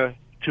donor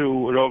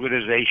to an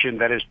organization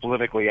that is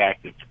politically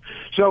active.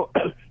 So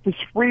the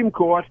Supreme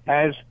Court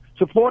has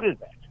supported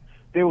that.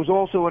 There was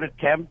also an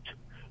attempt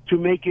to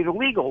make it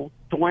illegal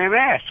to wear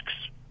masks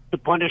to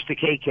punish the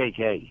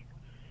KKK.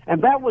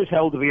 And that was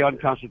held to be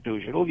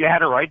unconstitutional. You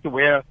had a right to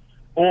wear,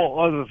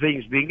 all other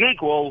things being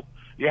equal,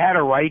 you had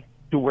a right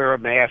to wear a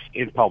mask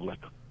in public.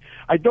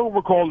 I don't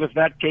recall if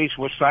that case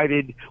was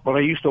cited when I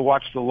used to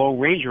watch The Lone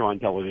Ranger on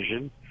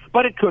television,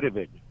 but it could have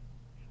been.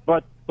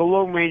 But the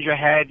Lone Ranger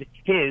had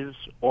his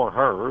or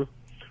her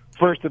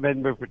First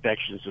Amendment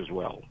protections as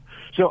well.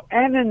 So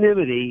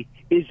anonymity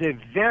is a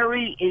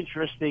very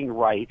interesting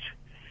right.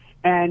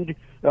 And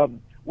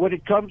when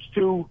it comes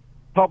to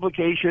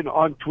publication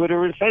on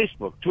Twitter and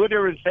Facebook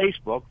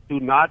do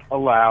not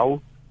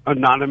allow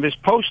anonymous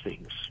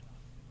postings.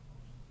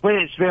 But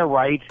it's their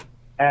right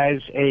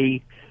as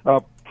a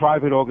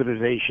private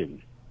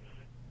organization.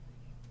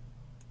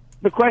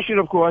 The question,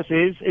 of course,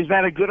 is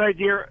that a good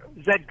idea?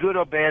 Is that good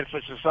or bad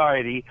for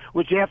society?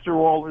 Which, after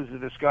all, is the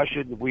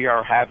discussion we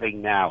are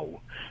having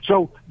now.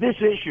 So this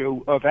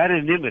issue of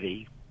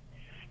anonymity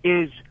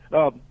is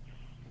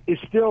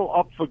still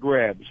up for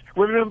grabs.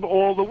 Remember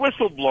all the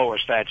whistleblower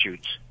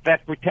statutes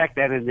that protect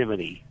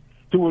anonymity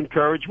to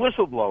encourage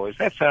whistleblowers.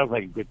 That sounds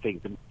like a good thing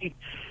to me.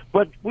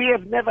 But we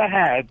have never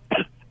had,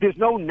 there's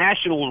no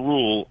national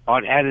rule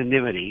on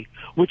anonymity,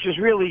 which is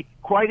really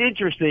quite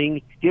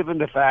interesting given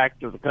the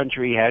fact that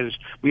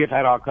we have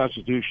had our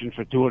Constitution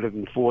for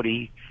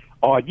 240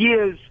 odd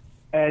years,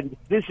 and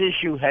this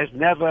issue has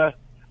never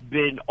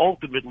been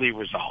ultimately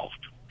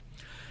resolved.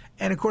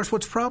 And, of course,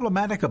 what's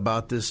problematic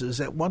about this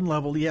is at one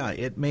level,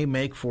 it may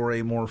make for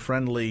a more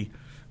friendly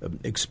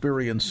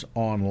experience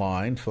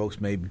online. Folks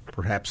may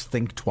perhaps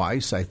think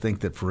twice. I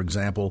think that, for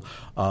example,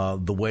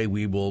 the way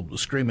we will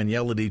scream and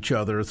yell at each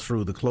other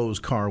through the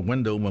closed car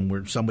window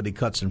when somebody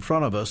cuts in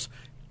front of us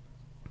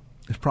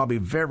is probably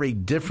very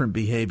different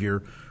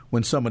behavior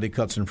when somebody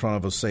cuts in front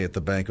of us, say, at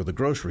the bank or the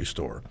grocery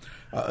store.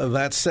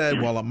 That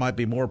said, while it might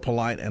be more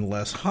polite and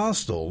less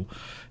hostile,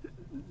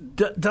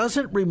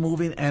 doesn't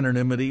removing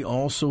anonymity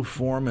also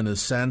form, in a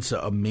sense,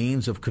 a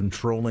means of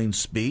controlling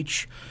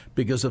speech?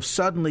 Because if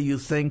suddenly you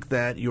think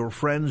that your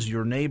friends,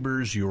 your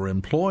neighbors, your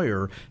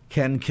employer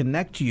can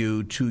connect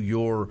you to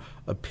your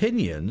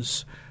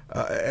opinions,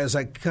 as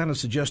I kind of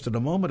suggested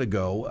a moment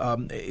ago,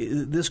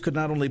 this could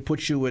not only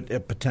put you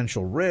at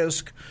potential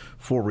risk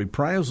for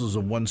reprisals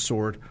of one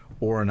sort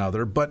or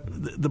another, but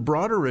the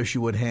broader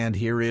issue at hand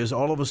here is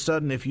all of a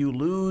sudden if you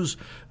lose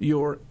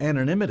your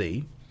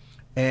anonymity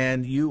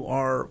and you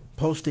are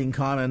posting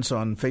comments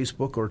on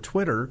Facebook or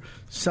Twitter,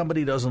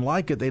 somebody doesn't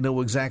like it, they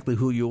know exactly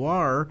who you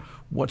are.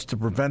 What's to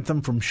prevent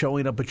them from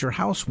showing up at your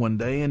house one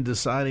day and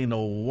deciding to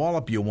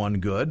wallop you one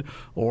good,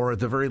 or at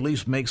the very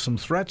least make some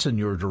threats in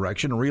your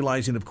direction,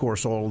 realizing, of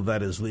course, all of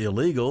that is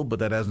illegal, but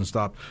that hasn't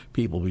stopped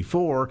people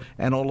before,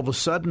 and all of a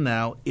sudden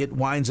now it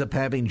winds up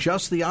having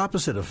just the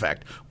opposite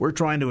effect. We're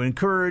trying to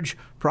encourage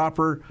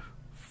proper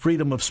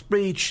freedom of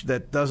speech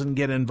that doesn't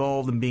get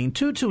involved in being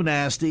too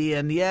nasty,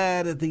 and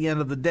yet at the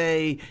end of the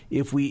day,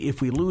 if we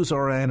lose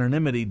our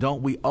anonymity,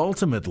 don't we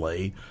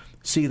ultimately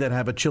see that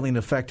have a chilling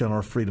effect on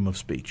our freedom of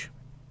speech?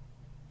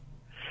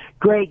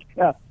 Greg,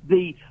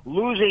 the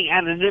losing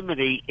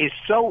anonymity is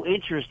so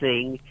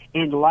interesting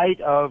in light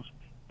of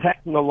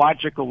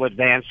technological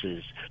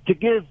advances. To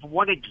give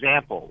one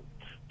example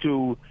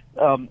to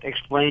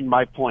explain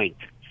my point,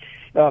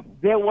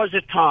 there was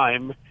a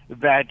time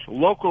that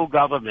local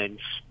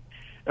governments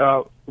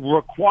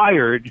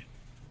required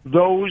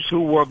those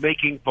who were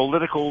making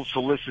political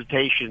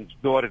solicitations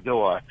door to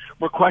door,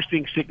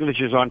 requesting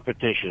signatures on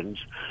petitions,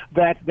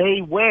 that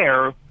they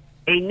wear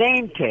a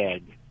name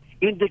tag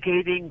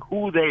indicating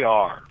who they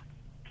are,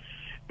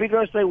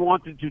 because they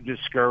wanted to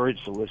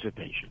discourage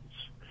solicitations.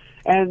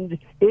 And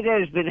it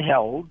has been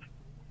held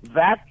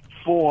that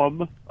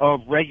form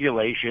of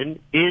regulation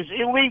is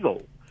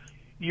illegal.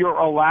 You're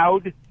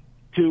allowed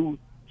to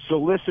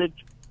solicit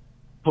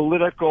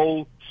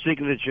political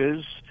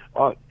signatures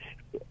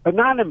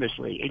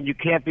anonymously, and you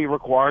can't be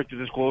required to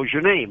disclose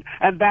your name.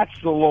 And that's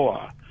the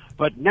law.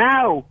 But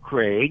now,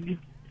 Craig,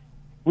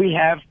 we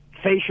have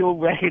facial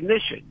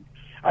recognition.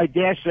 I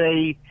dare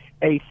say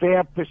a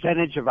fair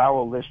percentage of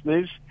our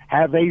listeners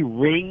have a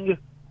Ring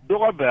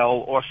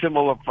doorbell or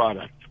similar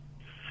product.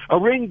 A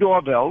Ring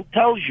doorbell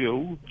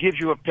gives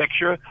you a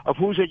picture of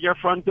who's at your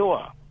front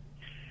door.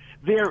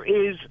 There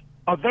is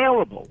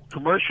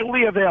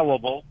commercially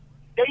available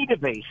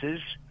databases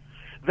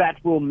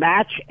that will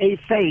match a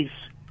face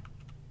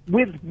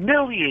with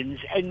millions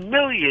and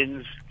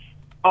millions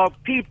of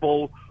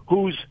people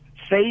whose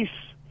face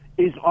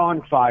is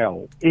on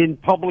file in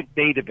public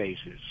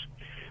databases.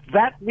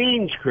 That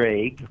means,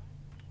 Craig,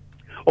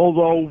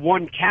 although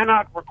one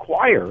cannot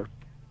require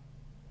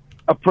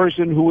a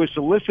person who is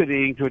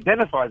soliciting to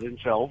identify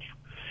themselves,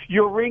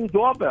 your Ring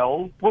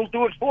doorbell will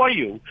do it for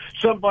you.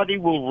 Somebody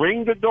will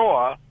ring the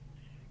door,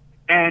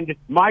 and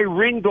my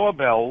Ring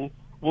doorbell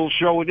will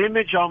show an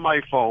image on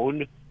my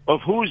phone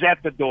of who's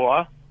at the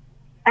door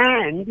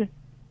and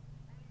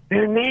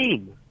their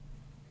name,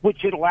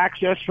 which it'll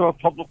access from a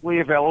publicly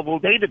available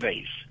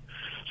database.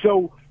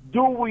 So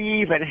do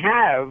we even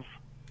have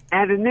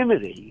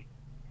anonymity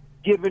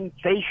given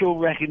facial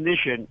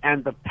recognition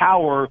and the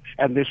power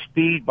and the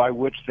speed by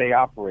which they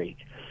operate?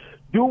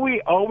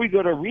 Are we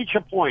going to reach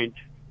a point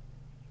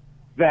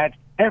that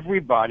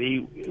everybody,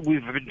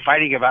 we've been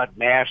fighting about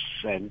masks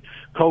and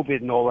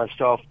COVID and all that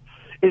stuff,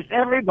 is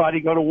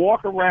everybody going to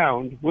walk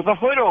around with a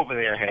hood over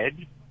their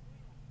head?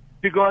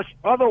 Because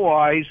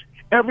otherwise,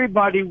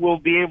 everybody will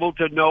be able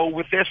to know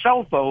with their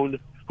cell phone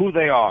who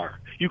they are.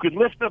 You could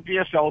lift up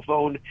your cell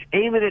phone,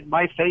 aim it at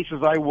my face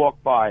as I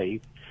walk by,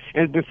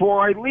 and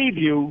before I leave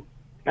you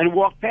and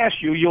walk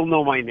past you, you'll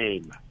know my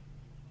name.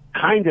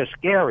 Kind of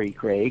scary,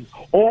 Craig.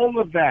 All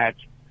of that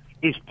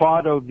is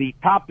part of the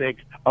topic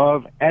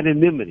of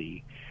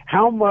anonymity.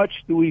 How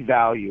much do we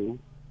value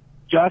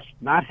just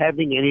not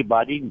having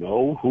anybody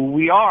know who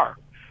we are?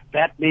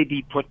 That may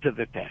be put to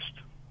the test.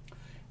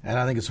 And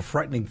I think it's a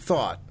frightening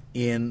thought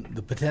in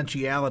the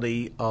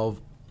potentiality of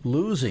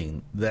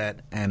losing that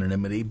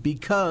anonymity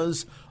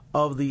because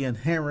of the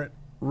inherent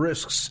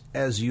risks,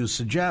 as you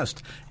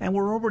suggest. And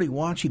we're already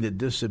watching it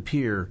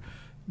disappear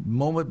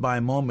moment by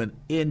moment,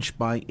 inch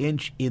by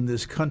inch in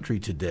this country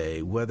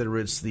today, whether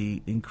it's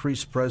the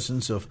increased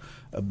presence of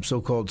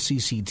so-called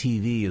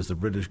CCTV, as the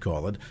British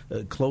call it,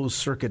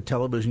 closed-circuit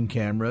television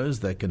cameras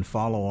that can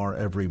follow our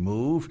every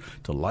move,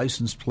 to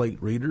license plate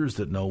readers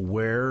that know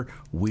where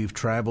we've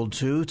traveled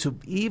to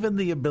even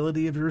the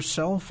ability of your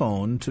cell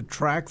phone to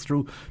track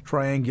through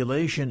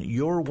triangulation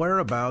your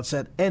whereabouts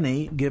at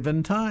any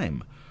given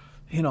time.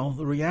 You know,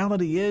 the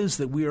reality is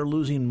that we are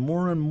losing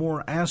more and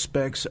more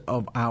aspects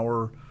of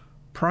our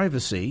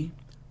privacy.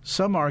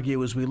 Some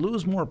argue as we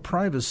lose more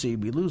privacy,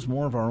 we lose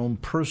more of our own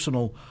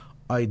personal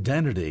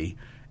identity,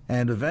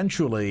 and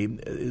eventually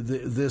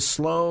this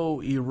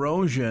slow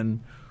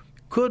erosion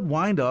could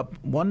wind up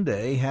one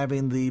day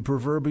having the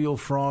proverbial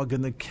frog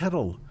in the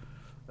kettle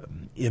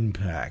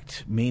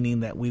impact,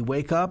 meaning that we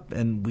wake up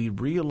and we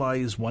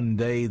realize one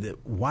day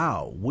that,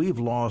 wow, we've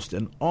lost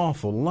an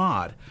awful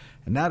lot.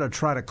 And now to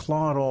try to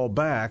claw it all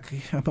back,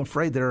 I'm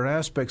afraid there are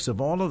aspects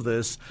of all of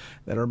this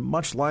that are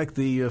much like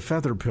the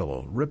feather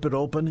pillow. Rip it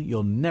open,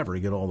 you'll never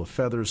get all the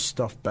feathers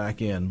stuffed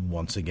back in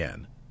once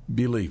again.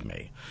 Believe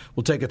me.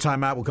 We'll take a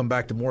time out. We'll come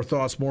back to more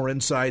thoughts, more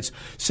insights.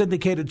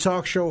 Syndicated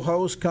talk show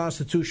host,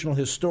 constitutional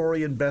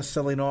historian,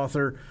 best-selling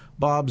author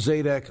Bob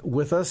Zadek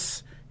with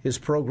us. His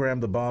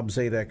program, The Bob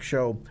Zadek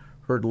Show,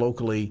 heard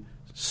locally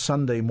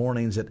Sunday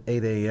mornings at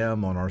 8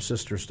 a.m. on our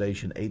sister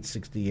station,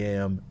 860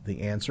 a.m.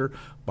 The Answer.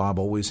 Bob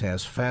always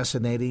has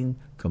fascinating,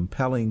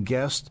 compelling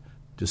guests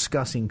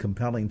discussing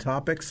compelling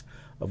topics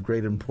of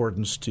great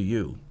importance to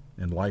you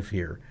and life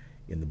here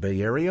in the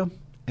Bay Area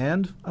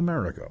and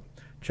America.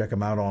 Check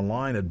him out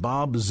online at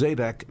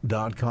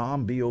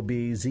bobzadek.com,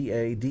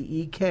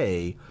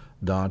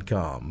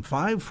 BOBZADEK.com.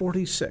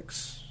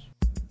 546.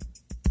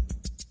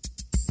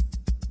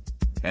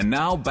 And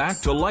now back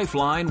to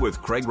Lifeline with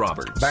Craig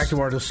Roberts. Back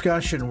to our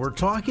discussion. We're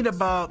talking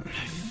about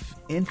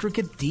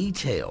intricate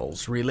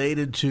details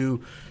related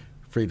to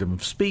freedom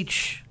of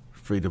speech,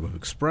 freedom of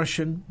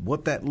expression,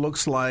 what that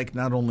looks like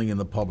not only in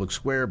the public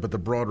square but the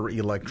broader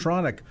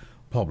electronic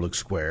public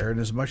square.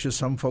 And as much as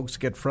some folks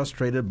get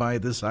frustrated by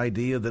this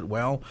idea that,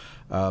 well,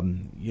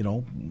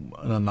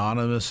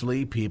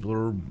 anonymously people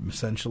are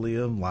essentially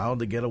allowed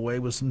to get away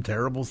with some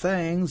terrible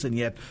things, and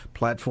yet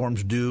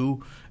platforms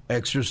do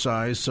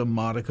exercise some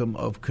modicum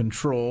of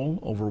control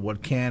over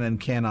what can and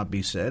cannot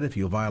be said. If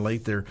you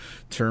violate their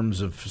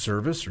terms of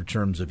service or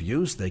terms of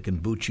use, they can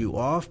boot you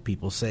off.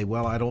 People say,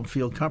 well, I don't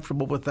feel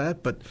comfortable with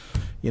that. But,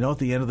 at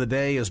the end of the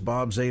day, as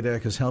Bob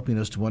Zadek is helping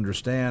us to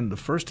understand, the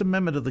First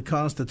Amendment of the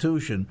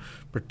Constitution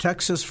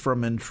protects us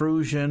from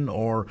intrusion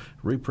or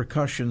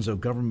repercussions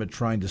of government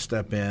trying to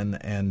step in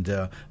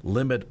and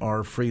limit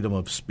our freedom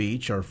of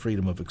speech, our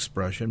freedom of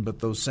expression. But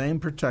those same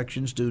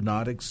protections do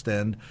not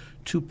extend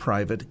to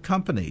private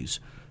companies.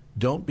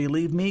 Don't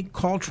believe me?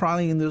 Try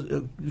calling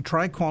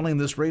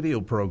this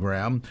radio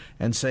program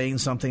and saying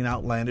something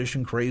outlandish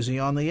and crazy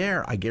on the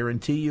air. I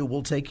guarantee you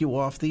we'll take you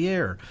off the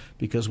air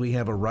because we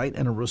have a right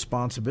and a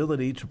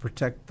responsibility to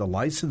protect the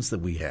license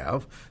that we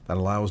have that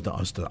allows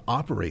us to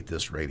operate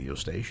this radio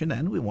station,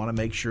 and we want to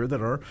make sure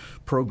that our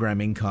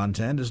programming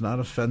content is not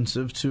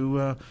offensive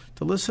to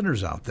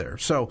listeners out there.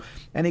 So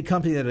any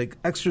company that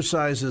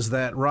exercises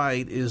that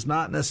right is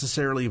not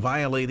necessarily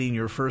violating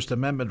your First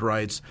Amendment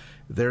rights.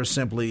 They're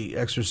simply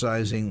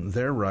exercising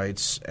their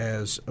rights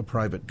as a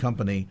private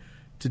company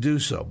to do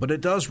so. But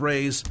it does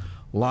raise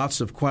lots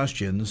of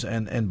questions.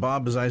 And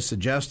Bob, as I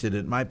suggested,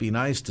 it might be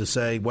nice to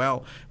say,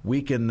 well,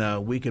 we can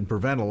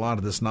prevent a lot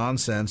of this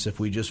nonsense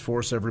if we just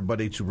force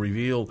everybody to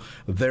reveal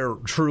their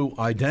true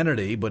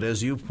identity. But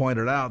as you've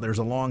pointed out, there's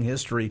a long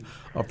history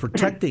of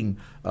protecting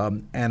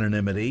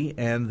anonymity.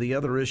 And the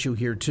other issue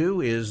here,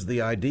 too, is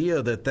the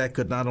idea that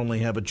could not only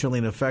have a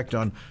chilling effect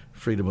on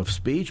freedom of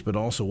speech, but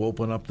also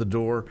open up the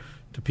door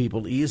to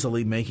people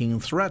easily making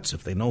threats.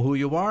 If they know who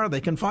you are, they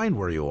can find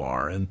where you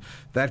are, and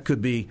that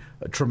could be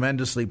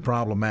tremendously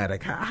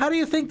problematic. How do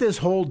you think this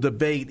whole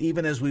debate,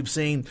 even as we've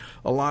seen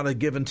a lot of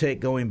give and take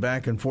going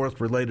back and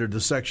forth related to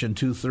Section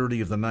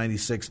 230 of the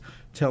 96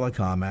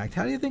 Telecom Act,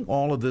 how do you think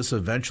all of this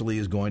eventually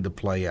is going to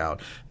play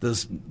out?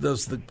 Does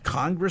the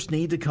Congress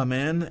need to come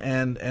in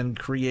and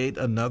create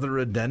another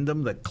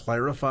addendum that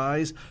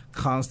clarifies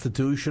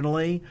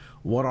constitutionally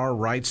what our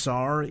rights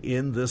are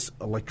in this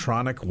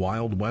electronic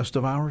Wild West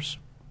of ours?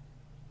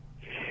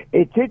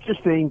 It's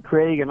interesting,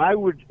 Craig, and I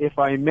would, if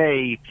I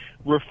may,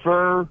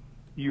 refer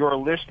your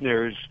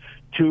listeners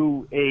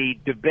to a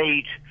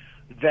debate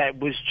that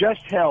was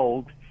just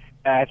held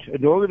at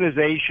an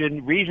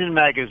organization, Reason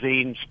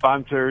Magazine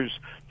sponsors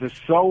the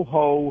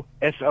Soho,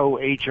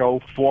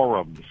 SOHO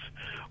forums,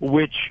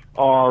 which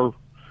are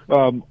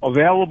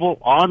available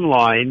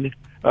online,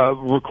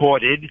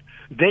 recorded.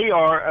 They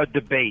are a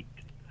debate,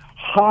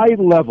 high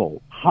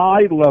level,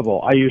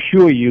 I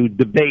assure you,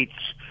 debates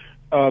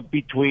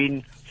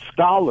between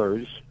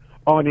scholars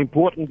on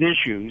important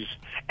issues.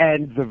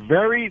 And the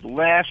very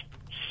last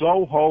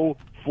Soho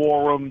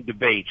forum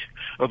debate,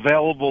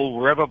 available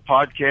wherever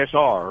podcasts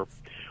are,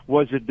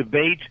 was a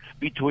debate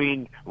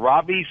between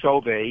Robbie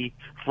Sobey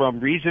from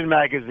Reason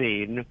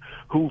Magazine,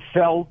 who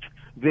felt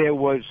there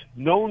was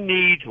no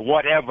need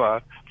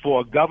whatever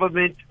for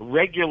government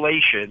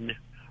regulation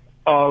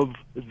of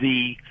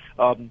the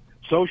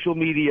social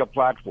media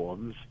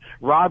platforms.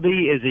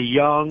 Robbie is a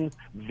young,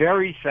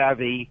 very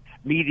savvy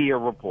media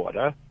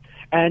reporter,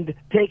 and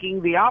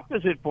taking the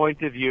opposite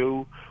point of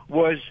view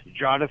was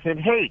Jonathan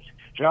Haidt.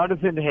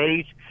 Jonathan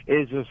Haidt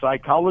is a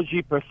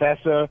psychology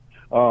professor,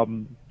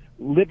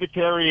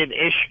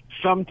 libertarian-ish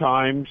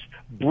sometimes,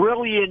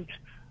 brilliant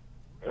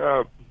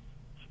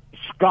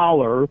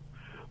scholar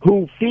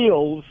who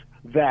feels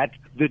that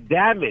the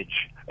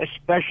damage,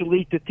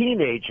 especially to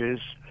teenagers,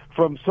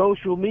 from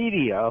social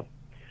media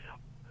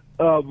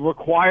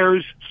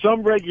requires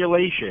some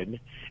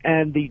regulation,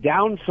 and the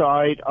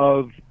downside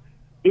of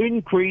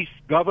increased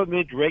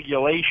government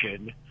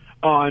regulation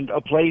on a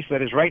place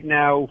that is right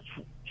now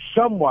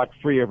somewhat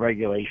free of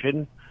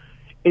regulation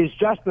is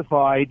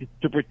justified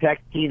to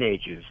protect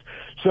teenagers.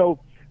 So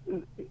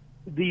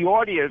the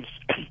audience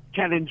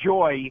can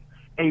enjoy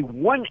a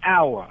 1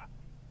 hour,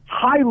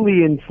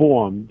 highly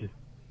informed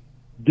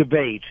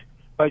debate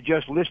by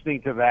just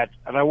listening to that,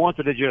 and I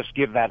wanted to just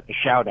give that a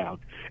shout out.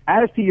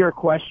 As to your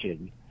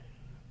question,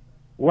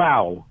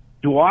 wow,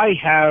 do I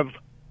have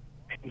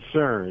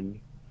concern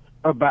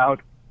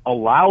about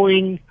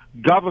allowing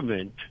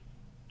government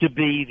to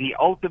be the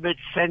ultimate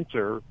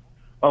center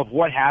of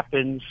what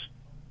happens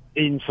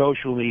in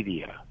social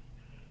media?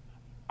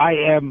 I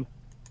am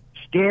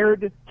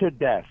scared to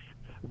death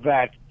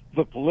that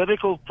the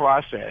political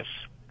process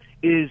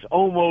is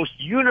almost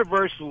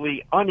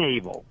universally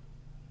unable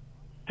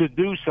to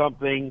do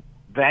something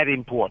that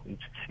important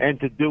and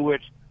to do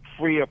it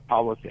free of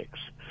politics.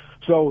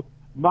 So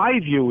my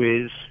view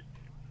is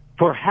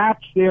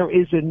perhaps there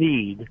is a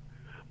need,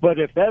 but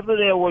if ever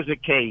there was a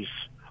case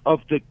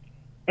of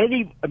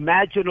any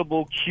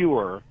imaginable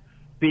cure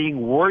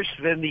being worse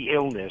than the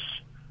illness,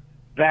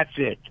 that's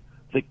it.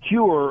 The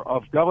cure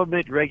of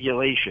government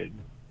regulation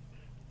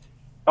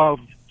of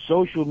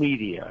social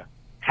media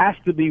has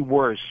to be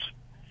worse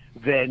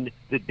than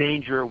the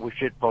danger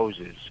which it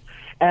poses.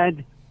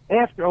 And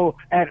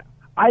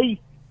I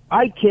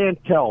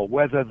can't tell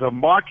whether the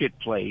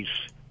marketplace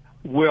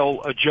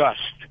will adjust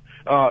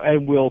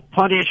and will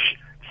punish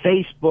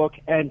Facebook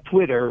and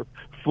Twitter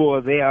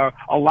for their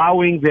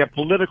allowing their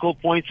political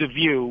points of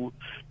view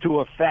to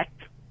affect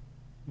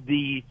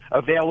the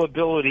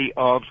availability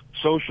of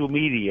social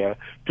media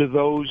to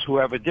those who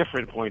have a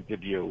different point of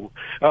view.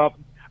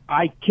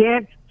 I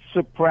can't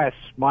suppress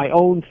my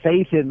own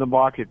faith in the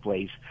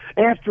marketplace.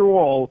 After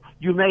all,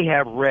 you may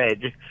have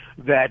read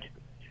that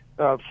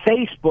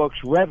Facebook's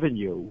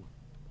revenue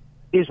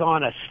is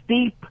on a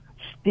steep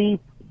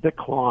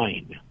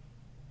decline.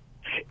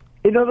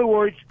 In other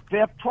words,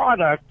 their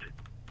product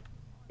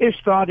is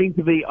starting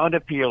to be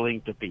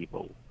unappealing to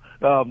people.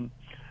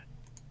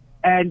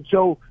 And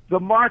so the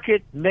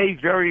market may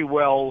very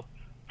well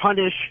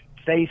punish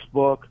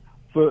Facebook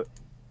for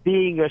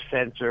being a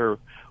censor.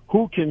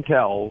 Who can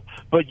tell?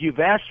 But you've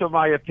asked for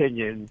my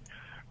opinion.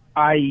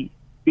 I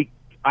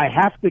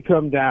have to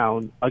come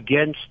down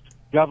against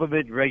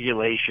government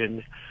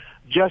regulation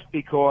just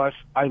because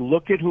I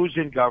look at who's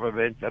in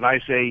government and I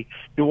say,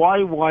 do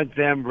I want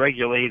them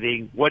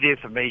regulating what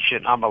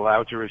information I'm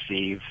allowed to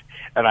receive?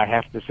 And I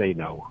have to say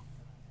no.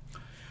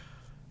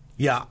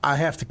 Yeah, I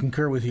have to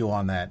concur with you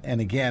on that. And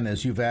again,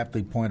 as you've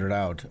aptly pointed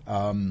out,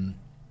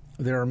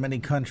 there are many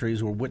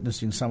countries, we're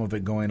witnessing some of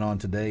it going on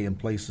today in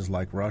places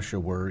like Russia,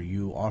 where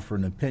you offer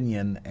an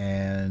opinion,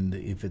 and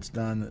if it's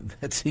done,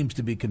 that seems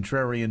to be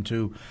contrarian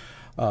to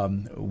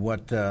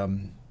what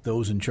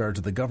those in charge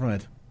of the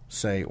government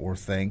say or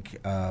think.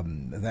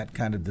 That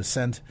kind of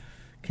dissent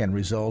can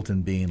result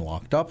in being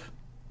locked up.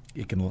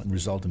 It can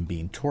result in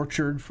being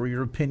tortured for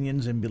your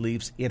opinions and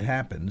beliefs. It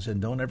happens,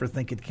 and don't ever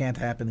think it can't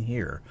happen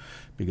here,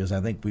 because I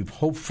think we've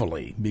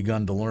hopefully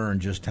begun to learn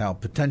just how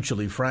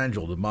potentially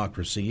fragile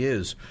democracy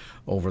is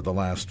over the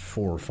last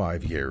 4 or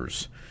 5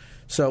 years.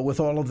 So with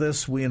all of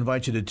this, we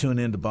invite you to tune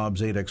in to Bob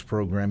Zadek's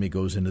program. He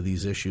goes into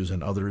these issues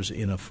and others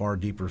in a far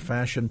deeper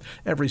fashion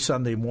every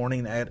Sunday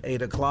morning at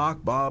 8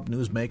 o'clock. Bob,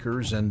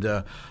 newsmakers,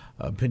 and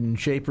opinion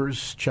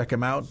shapers, check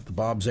him out. The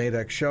Bob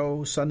Zadek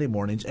Show, Sunday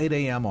mornings, 8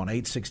 a.m. on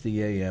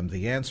 860 a.m.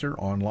 The Answer,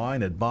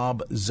 online at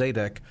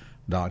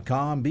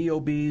bobzadek.com,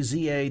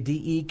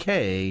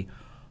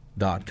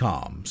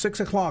 BOBZADEK.com. 6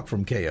 o'clock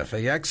from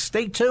KFAX.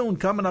 Stay tuned.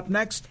 Coming up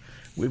next,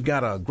 we've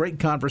got a great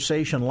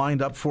conversation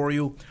lined up for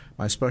you.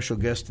 My special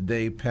guest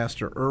today,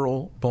 Pastor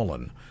Earl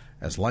Bullen,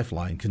 as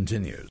Lifeline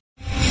continues.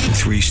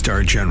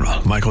 3-star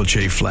General Michael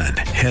J. Flynn,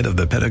 head of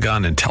the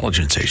Pentagon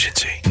Intelligence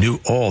Agency, knew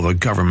all the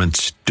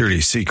government's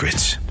dirty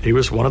secrets. He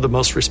was one of the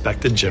most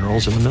respected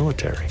generals in the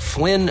military.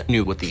 Flynn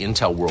knew what the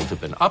intel world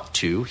had been up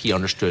to. He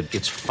understood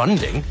its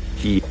funding.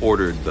 He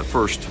ordered the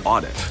first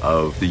audit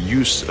of the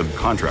use of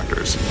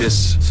contractors.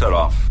 This set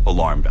off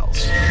alarm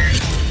bells.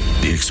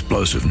 The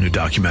explosive new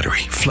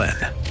documentary, Flynn,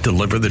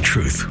 Deliver the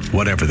Truth,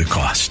 Whatever the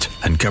Cost,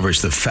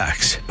 uncovers the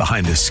facts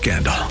behind this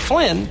scandal.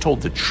 Flynn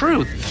told the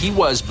truth. He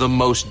was the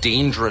most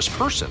dangerous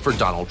person for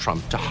Donald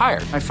Trump to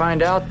hire. I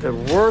find out the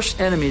worst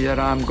enemy that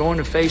I'm going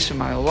to face in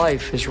my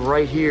life is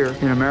right here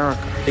in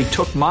America. They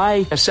took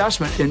my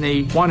assessment and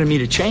they wanted me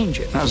to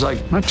change it. And I was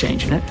like, I'm not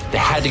changing it. They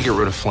had to get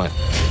rid of Flynn.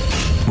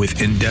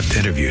 With in-depth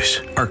interviews,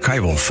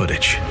 archival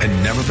footage,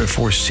 and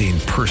never-before-seen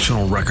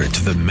personal records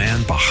of the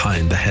man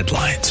behind the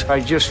headlines.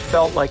 I just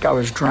felt like I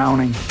was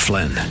drowning.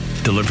 Flynn,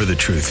 Deliver the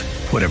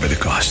Truth, Whatever the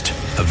Cost.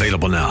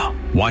 Available now.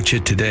 Watch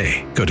it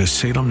today. Go to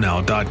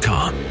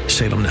salemnow.com.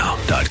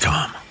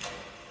 salemnow.com.